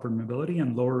rates of upward mobility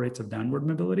and lower rates of downward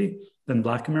mobility than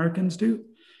Black Americans do.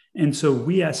 And so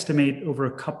we estimate over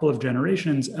a couple of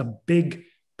generations, a big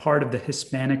part of the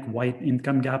Hispanic white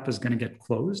income gap is going to get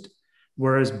closed.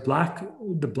 Whereas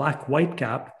the Black-white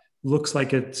gap looks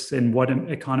like it's in what an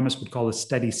economist would call a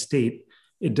steady state.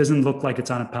 It doesn't look like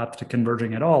it's on a path to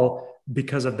converging at all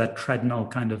because of that treadmill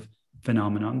kind of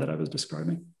phenomenon that I was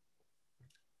describing.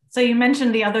 So you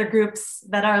mentioned the other groups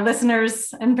that our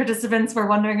listeners and participants were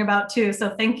wondering about too.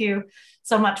 So thank you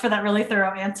so much for that really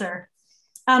thorough answer.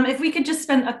 If we could just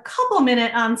spend a couple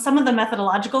minutes on some of the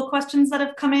methodological questions that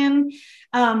have come in.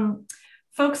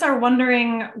 Folks are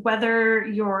wondering whether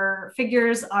your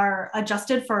figures are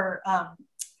adjusted for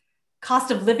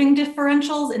cost of living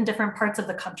differentials in different parts of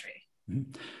the country.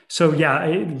 So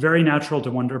yeah, very natural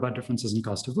to wonder about differences in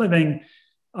cost of living.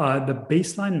 The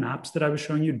baseline maps that I was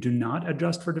showing you do not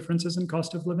adjust for differences in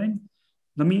cost of living.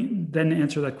 Let me then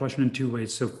answer that question in two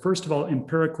ways. So first of all,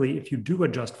 empirically, if you do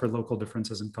adjust for local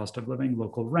differences in cost of living,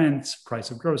 local rents,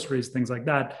 price of groceries, things like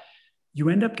that, you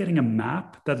end up getting a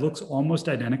map that looks almost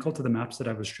identical to the maps that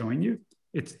I was showing you.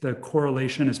 The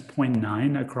correlation is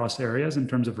 0.9 across areas in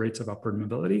terms of rates of upward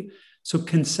mobility. So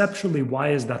conceptually,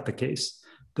 why is that the case?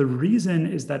 The reason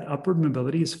is that upward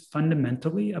mobility is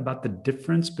fundamentally about the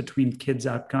difference between kids'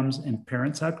 outcomes and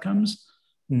parents' outcomes.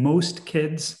 Most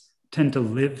kids tend to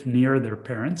live near their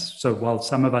parents. So while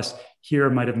some of us here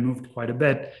might have moved quite a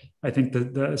bit, I think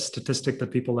the statistic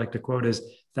that people like to quote is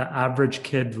the average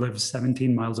kid lives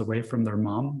 17 miles away from their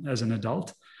mom as an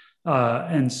adult.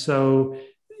 And so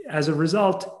as a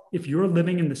result, if you're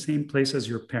living in the same place as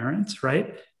your parents,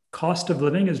 right, cost of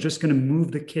living is just going to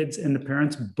move the kids and the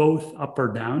parents both up or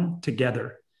down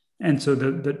together. And so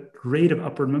the rate of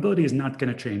upward mobility is not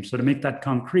going to change. So to make that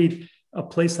concrete, a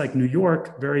place like New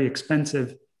York, very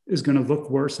expensive, is going to look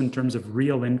worse in terms of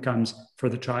real incomes for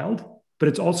the child, but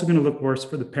it's also going to look worse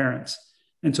for the parents.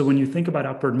 And so when you think about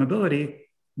upward mobility,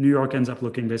 New York ends up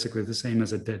looking basically the same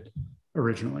as it did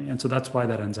originally. And so that's why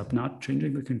that ends up not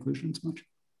changing the conclusions much.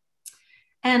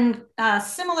 And a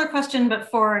similar question,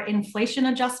 but for inflation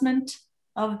adjustment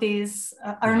of these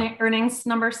earnings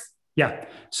numbers? Yeah.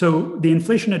 So the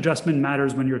inflation adjustment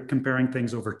matters when you're comparing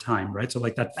things over time, right? So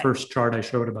like that first chart I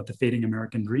showed about the fading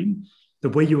American dream, the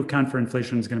way you account for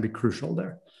inflation is going to be crucial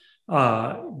there.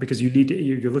 Because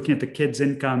you're looking at the kid's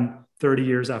income 30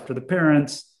 years after the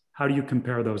parents. How do you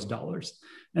compare those dollars?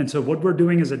 And so what we're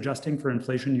doing is adjusting for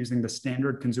inflation using the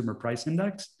standard consumer price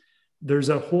index. There's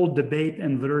a whole debate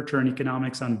in literature and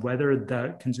economics on whether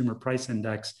the consumer price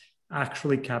index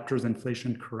actually captures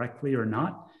inflation correctly or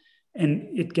not.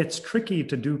 And it gets tricky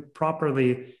to do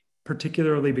properly,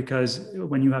 particularly because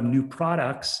when you have new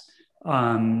products,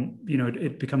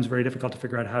 it becomes very difficult to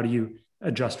figure out how do you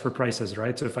adjust for prices,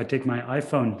 right? So if I take my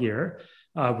iPhone here,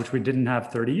 which we didn't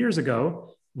have 30 years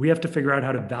ago, we have to figure out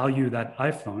how to value that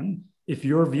iPhone. If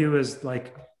your view is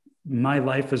like, my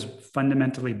life is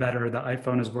fundamentally better, the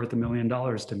iPhone is worth $1 million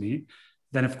to me,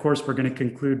 then of course we're going to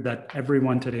conclude that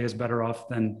everyone today is better off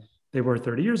than they were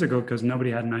 30 years ago because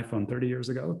nobody had an iPhone 30 years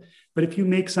ago. But if you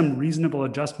make some reasonable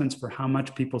adjustments for how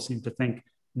much people seem to think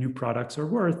new products are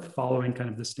worth, following kind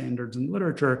of the standards in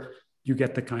literature, you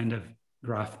get the kind of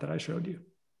graph that I showed you.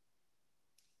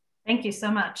 Thank you so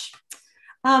much.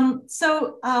 One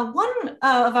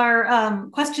of our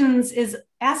questions is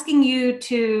asking you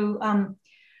to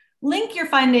link your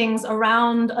findings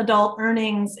around adult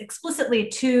earnings explicitly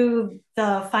to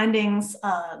the findings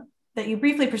that you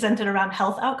briefly presented around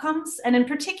health outcomes. And in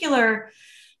particular,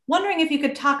 wondering if you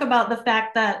could talk about the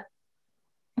fact that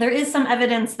there is some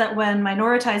evidence that when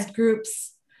minoritized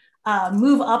groups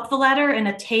move up the ladder and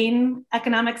attain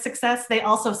economic success, they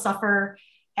also suffer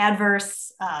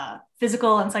adverse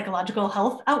physical and psychological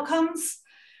health outcomes.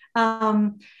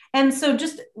 And so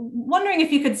just wondering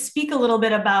if you could speak a little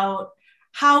bit about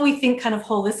how we think kind of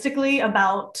holistically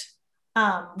about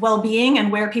well-being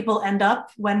and where people end up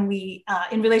when we,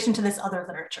 in relation to this other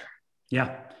literature.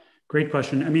 Yeah, great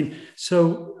question. I mean,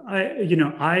 so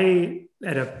I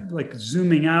at a like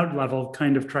zooming out level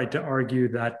kind of tried to argue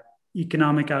that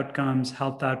economic outcomes,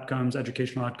 health outcomes,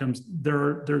 educational outcomes,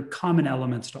 there are common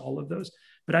elements to all of those.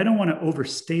 But I don't want to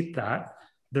overstate that.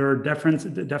 There are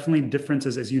definitely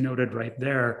differences, as you noted right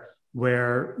there,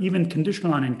 where even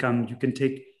conditional on income, you can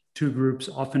take two groups.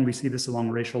 Often we see this along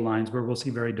racial lines where we'll see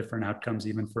very different outcomes,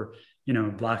 even for,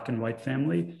 Black and white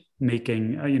family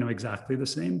making, exactly the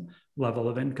same level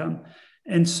of income.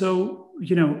 And so,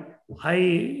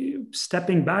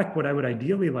 stepping back, what I would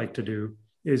ideally like to do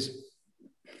is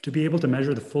to be able to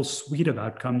measure the full suite of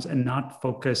outcomes and not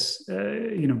focus,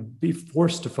 be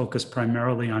forced to focus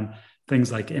primarily on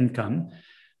things like income.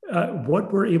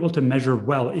 What we're able to measure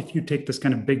well, if you take this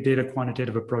kind of big data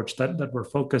quantitative approach that we're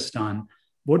focused on,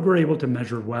 what we're able to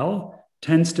measure well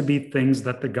tends to be things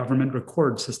that the government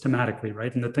records systematically,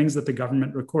 right? And the things that the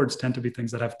government records tend to be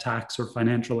things that have tax or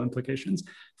financial implications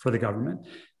for the government.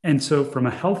 And so from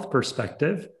a health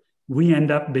perspective, we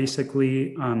end up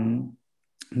basically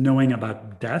knowing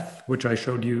about death, which I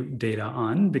showed you data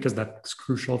on, because that's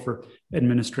crucial for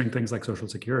administering things like Social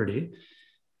Security.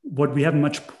 What we have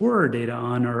much poorer data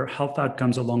on are health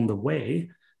outcomes along the way.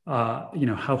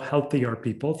 How healthy are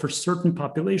people? For certain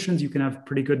populations, you can have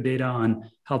pretty good data on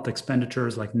health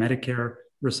expenditures like Medicare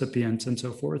recipients and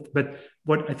so forth. But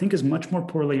what I think is much more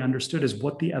poorly understood is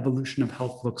what the evolution of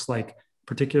health looks like,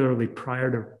 particularly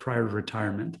prior to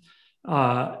retirement.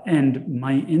 And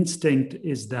my instinct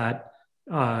is that,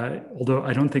 although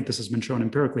I don't think this has been shown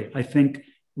empirically, I think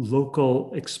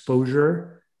local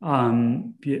exposure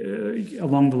along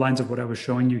the lines of what I was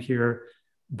showing you here,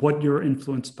 what you're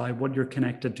influenced by, what you're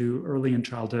connected to early in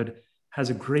childhood has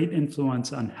a great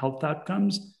influence on health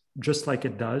outcomes, just like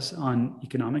it does on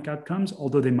economic outcomes,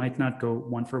 although they might not go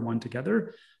one for one together.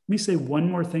 Let me say one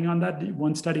more thing on that.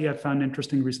 One study I found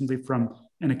interesting recently from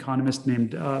an economist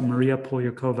named Maria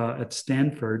Polyakova at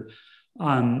Stanford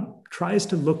tries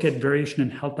to look at variation in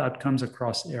health outcomes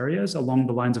across areas along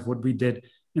the lines of what we did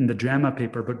in the JAMA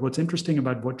paper. But what's interesting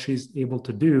about what she's able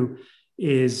to do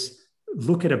is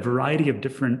look at a variety of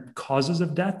different causes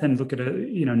of death and look at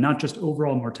not just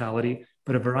overall mortality,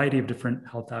 but a variety of different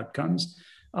health outcomes.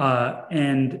 What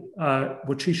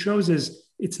she shows is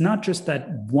it's not just that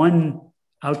one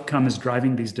outcome is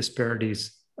driving these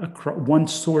disparities. One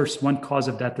source, one cause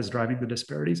of death is driving the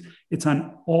disparities. It's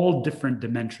on all different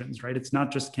dimensions, right? It's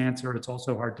not just cancer, it's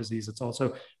also heart disease. It's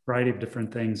also a variety of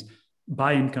different things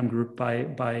by income group,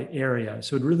 by area.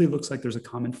 So it really looks like there's a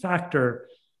common factor,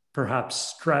 perhaps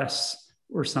stress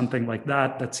or something like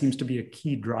that, that seems to be a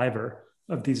key driver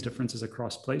of these differences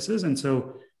across places. And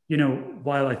so,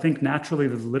 while I think naturally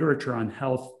the literature on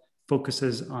health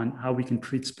focuses on how we can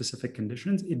treat specific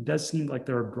conditions, it does seem like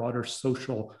there are broader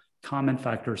social common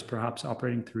factors, perhaps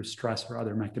operating through stress or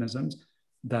other mechanisms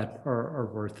that are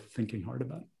worth thinking hard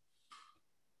about.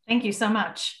 Thank you so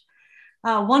much.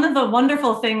 One of the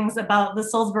wonderful things about the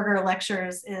Sulzberger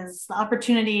lectures is the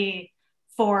opportunity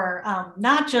for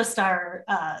not just our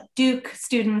Duke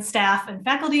students, staff, and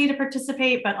faculty to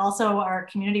participate, but also our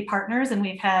community partners. And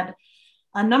we've had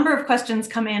a number of questions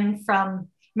come in from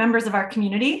members of our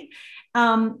community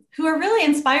who are really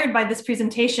inspired by this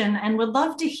presentation and would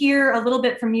love to hear a little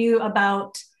bit from you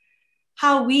about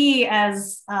how we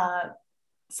as,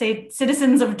 say,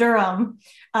 citizens of Durham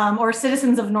or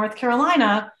citizens of North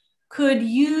Carolina could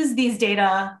use these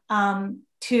data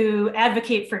to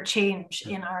advocate for change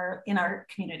in our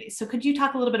communities. So could you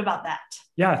talk a little bit about that?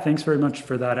 Yeah, thanks very much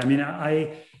for that. I mean,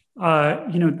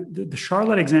 the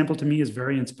Charlotte example to me is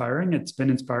very inspiring. It's been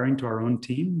inspiring to our own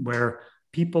team where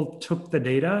people took the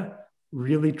data,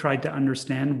 really tried to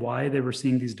understand why they were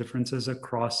seeing these differences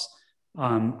across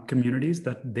communities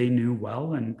that they knew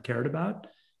well and cared about,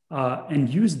 and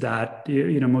used that.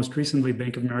 Most recently,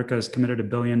 Bank of America has committed $1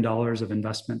 billion of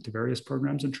investment to various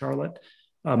programs in Charlotte,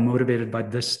 motivated by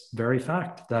this very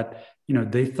fact that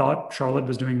they thought Charlotte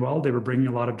was doing well. They were bringing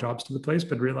a lot of jobs to the place,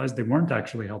 but realized they weren't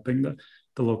actually helping the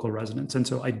local residents. And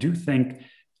so I do think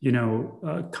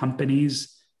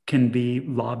companies can be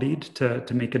lobbied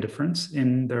to make a difference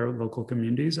in their local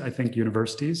communities. I think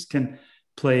universities can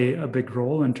play a big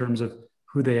role in terms of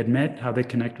who they admit, how they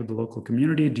connect with the local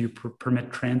community. Do you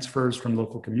permit transfers from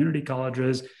local community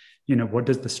colleges? What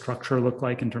does the structure look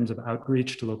like in terms of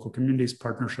outreach to local communities,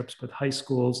 partnerships with high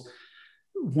schools?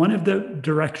 One of the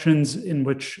directions in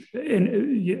which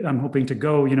I'm hoping to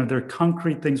go, there are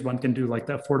concrete things one can do, like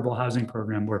the affordable housing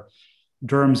program, where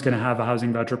Durham's going to have a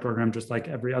housing voucher program just like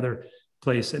every other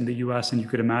place in the US. And you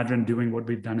could imagine doing what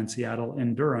we've done in Seattle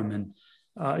in Durham. And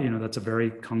that's a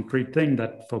very concrete thing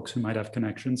that folks who might have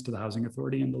connections to the housing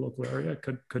authority in the local area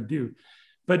could do.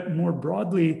 But more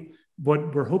broadly,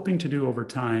 what we're hoping to do over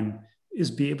time is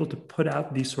be able to put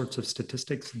out these sorts of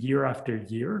statistics year after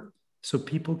year so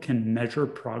people can measure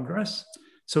progress.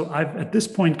 So I've, at this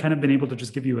point, kind of been able to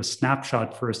just give you a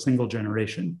snapshot for a single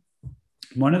generation.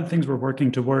 One of the things we're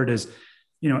working toward is,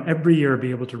 every year be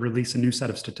able to release a new set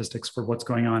of statistics for what's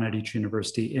going on at each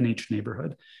university in each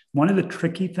neighborhood. One of the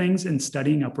tricky things in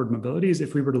studying upward mobility is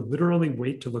if we were to literally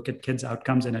wait to look at kids'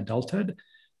 outcomes in adulthood,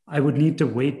 I would need to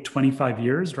wait 25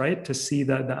 years, right, to see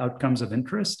the outcomes of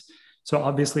interest. So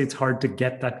obviously it's hard to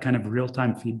get that kind of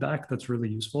real-time feedback that's really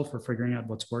useful for figuring out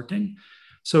what's working.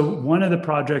 So one of the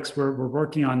projects we're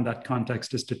working on in that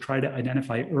context is to try to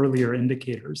identify earlier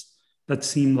indicators that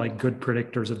seem like good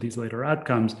predictors of these later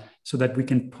outcomes so that we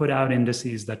can put out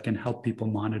indices that can help people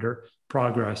monitor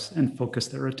progress and focus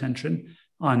their attention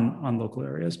on local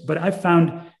areas. But I've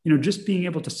found, just being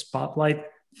able to spotlight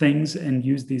things and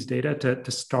use these data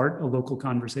to start a local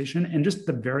conversation, and just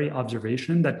the very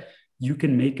observation that you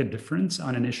can make a difference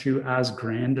on an issue as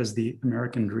grand as the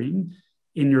American dream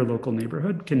in your local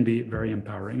neighborhood can be very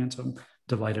empowering. And so I'm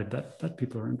delighted that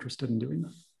people are interested in doing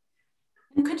that.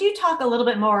 And could you talk a little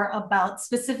bit more about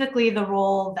specifically the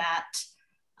role that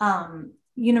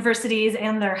universities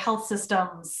and their health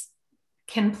systems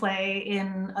can play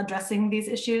in addressing these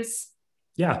issues?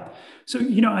 Yeah. So,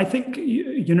 I think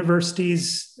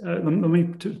universities, let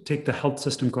me take the health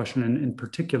system question in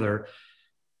particular.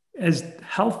 As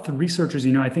health researchers,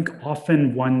 I think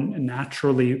often one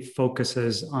naturally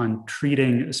focuses on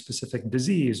treating a specific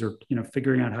disease or,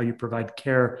 figuring out how you provide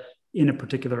care in a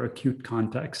particular acute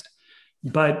context.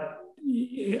 But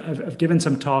I've given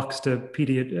some talks to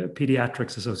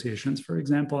pediatrics associations, for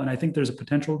example, and I think there's a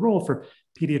potential role for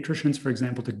pediatricians, for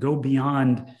example, to go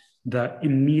beyond the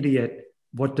immediate,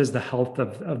 what does the health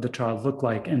of the child look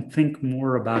like, and think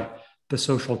more about the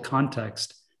social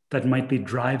context that might be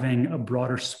driving a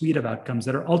broader suite of outcomes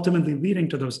that are ultimately leading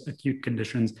to those acute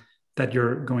conditions that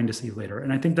you're going to see later.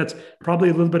 And I think that's probably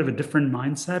a little bit of a different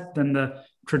mindset than the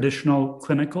traditional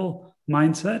clinical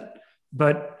mindset,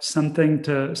 but something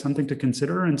to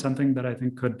consider and something that I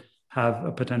think could have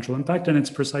a potential impact. And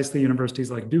it's precisely universities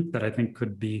like Duke that I think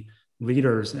could be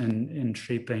leaders in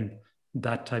shaping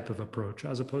that type of approach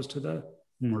as opposed to the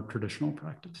more traditional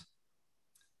practice.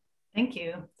 Thank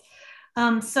you.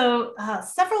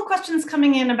 Several questions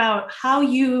coming in about how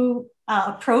you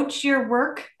approach your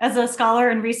work as a scholar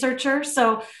and researcher.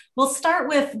 So we'll start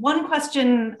with one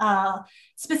question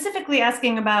specifically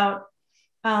asking about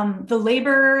the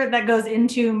labor that goes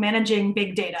into managing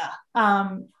big data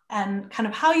and kind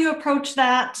of how you approach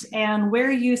that and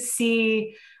where you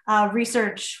see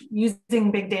research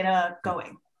using big data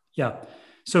going. Yeah.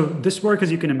 So this work,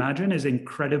 as you can imagine, is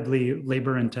incredibly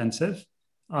labor intensive.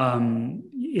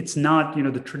 It's not,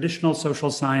 the traditional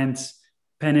social science,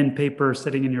 pen and paper,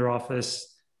 sitting in your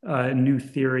office, new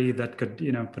theory that could,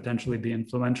 potentially be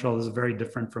influential is very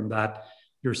different from that.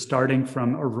 You're starting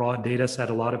from a raw data set.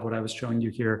 A lot of what I was showing you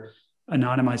here,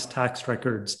 anonymized tax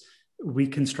records. We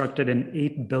constructed an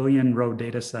 8 billion row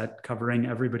data set covering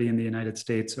everybody in the United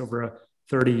States over a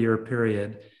 30-year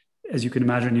period. As you can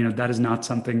imagine, that is not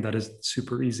something that is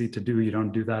super easy to do. You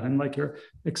don't do that in like your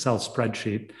Excel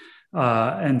spreadsheet.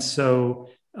 And so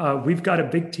we've got a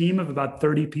big team of about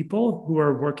 30 people who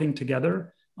are working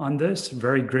together on this.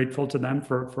 Very grateful to them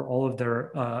for all of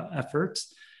their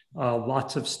efforts.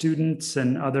 Lots of students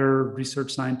and other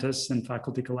research scientists and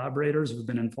faculty collaborators who've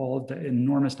been involved, an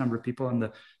enormous number of people in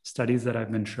the studies that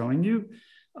I've been showing you.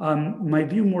 My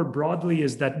view more broadly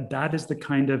is that is the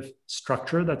kind of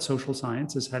structure that social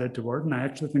science is headed toward. And I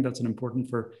actually think that's an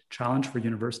important challenge for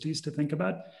universities to think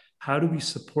about. How do we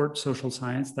support social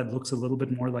science that looks a little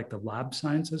bit more like the lab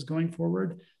sciences going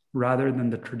forward, rather than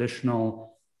the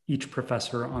traditional each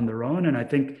professor on their own? And I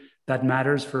think that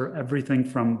matters for everything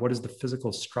from what does the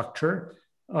physical structure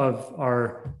of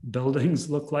our buildings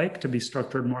look like to be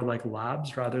structured more like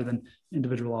labs rather than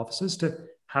individual offices, to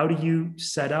how do you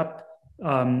set up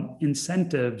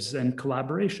incentives and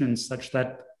collaborations such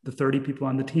that the 30 people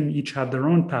on the team each have their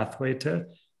own pathway to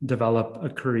develop a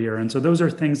career. And so those are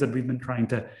things that we've been trying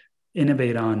to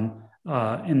innovate on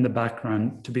in the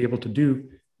background to be able to do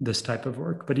this type of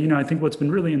work. But, I think what's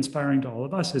been really inspiring to all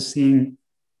of us is seeing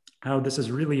how this is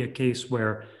really a case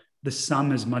where the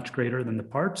sum is much greater than the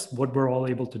parts. What we're all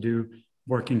able to do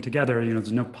working together,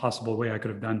 there's no possible way I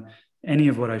could have done any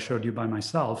of what I showed you by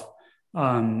myself.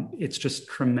 It's just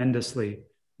tremendously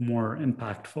more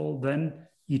impactful than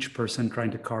each person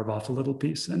trying to carve off a little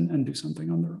piece and do something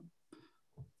on their own.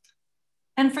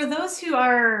 And for those who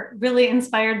are really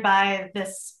inspired by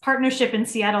this partnership in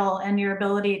Seattle and your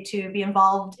ability to be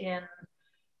involved in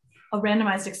a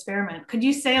randomized experiment, could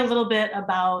you say a little bit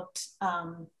about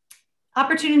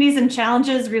opportunities and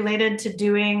challenges related to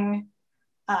doing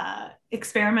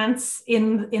experiments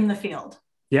in the field?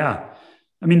 Yeah.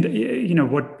 I mean,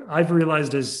 what I've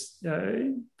realized is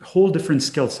a whole different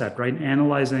skill set, right?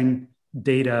 Analyzing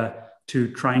data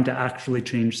to trying to actually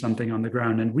change something on the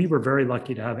ground. And we were very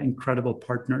lucky to have incredible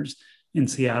partners in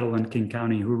Seattle and King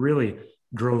County who really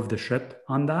drove the ship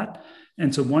on that.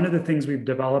 And so one of the things we've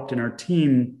developed in our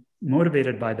team,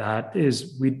 motivated by that,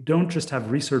 is we don't just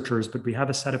have researchers, but we have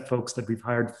a set of folks that we've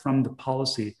hired from the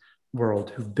policy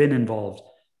world who've been involved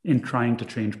in trying to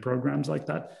change programs like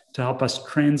that to help us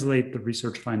translate the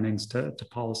research findings to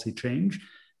policy change.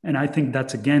 And I think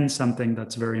that's, again, something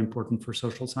that's very important for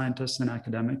social scientists and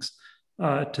academics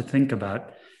to think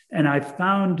about. And I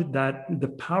found that the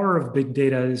power of big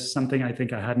data is something I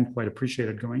think I hadn't quite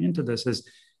appreciated going into this, is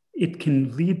it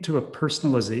can lead to a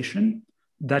personalization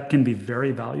that can be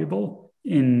very valuable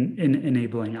in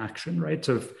enabling action, right?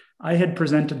 So if I had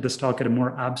presented this talk at a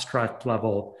more abstract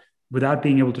level without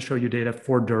being able to show you data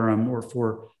for Durham or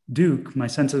for Duke, my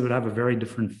senses would have a very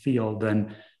different feel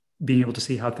than being able to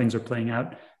see how things are playing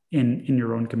out in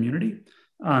your own community.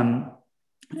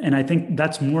 And I think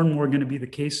that's more and more going to be the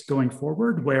case going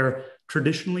forward, where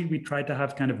traditionally we tried to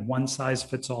have kind of one size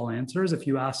fits all answers. If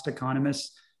you asked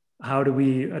economists, how do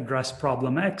we address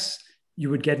problem X, you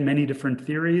would get many different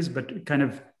theories, but kind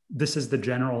of this is the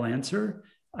general answer.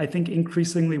 I think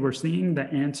increasingly we're seeing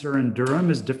the answer in Durham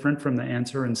is different from the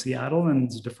answer in Seattle, and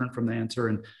it's different from the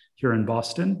answer here in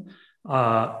Boston.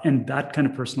 And that kind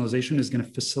of personalization is going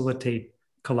to facilitate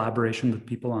collaboration with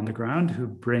people on the ground who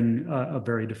bring a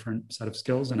very different set of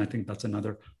skills. And I think that's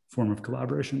another form of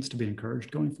collaborations to be encouraged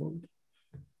going forward.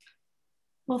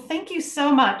 Well, thank you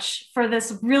so much for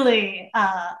this really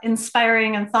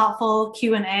inspiring and thoughtful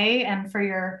Q&A, and for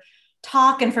your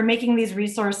talk and for making these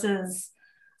resources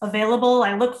available.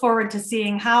 I look forward to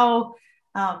seeing how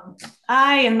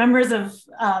I and members of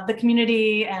the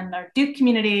community and our Duke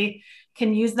community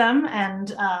can use them.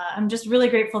 And I'm just really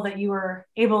grateful that you were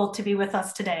able to be with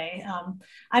us today.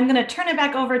 I'm going to turn it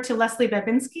back over to Leslie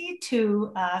Babinski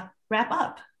to wrap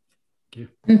up.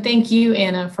 And thank you,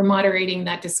 Anna, for moderating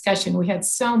that discussion. We had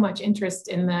so much interest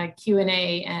in the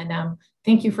Q&A, and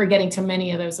thank you for getting to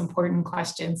many of those important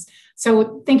questions.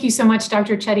 So thank you so much,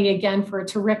 Dr. Chetty, again, for a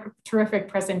terrific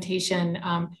presentation.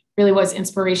 Really was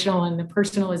inspirational, and the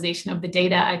personalization of the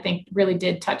data, I think, really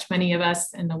did touch many of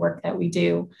us in the work that we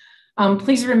do.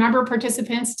 Please remember,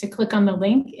 participants, to click on the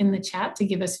link in the chat to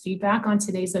give us feedback on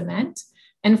today's event.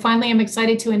 And finally, I'm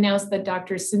excited to announce that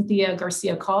Dr. Cynthia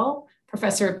Garcia-Call,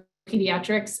 Professor of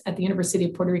Pediatrics at the University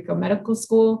of Puerto Rico Medical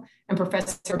School and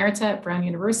Professor Emerita at Brown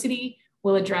University,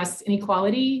 will address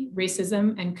inequality,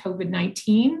 racism, and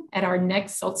COVID-19 at our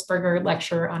next Sulzberger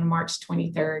lecture on March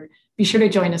 23rd. Be sure to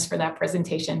join us for that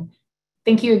presentation.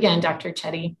 Thank you again, Dr.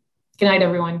 Chetty. Good night,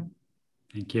 everyone.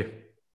 Thank you.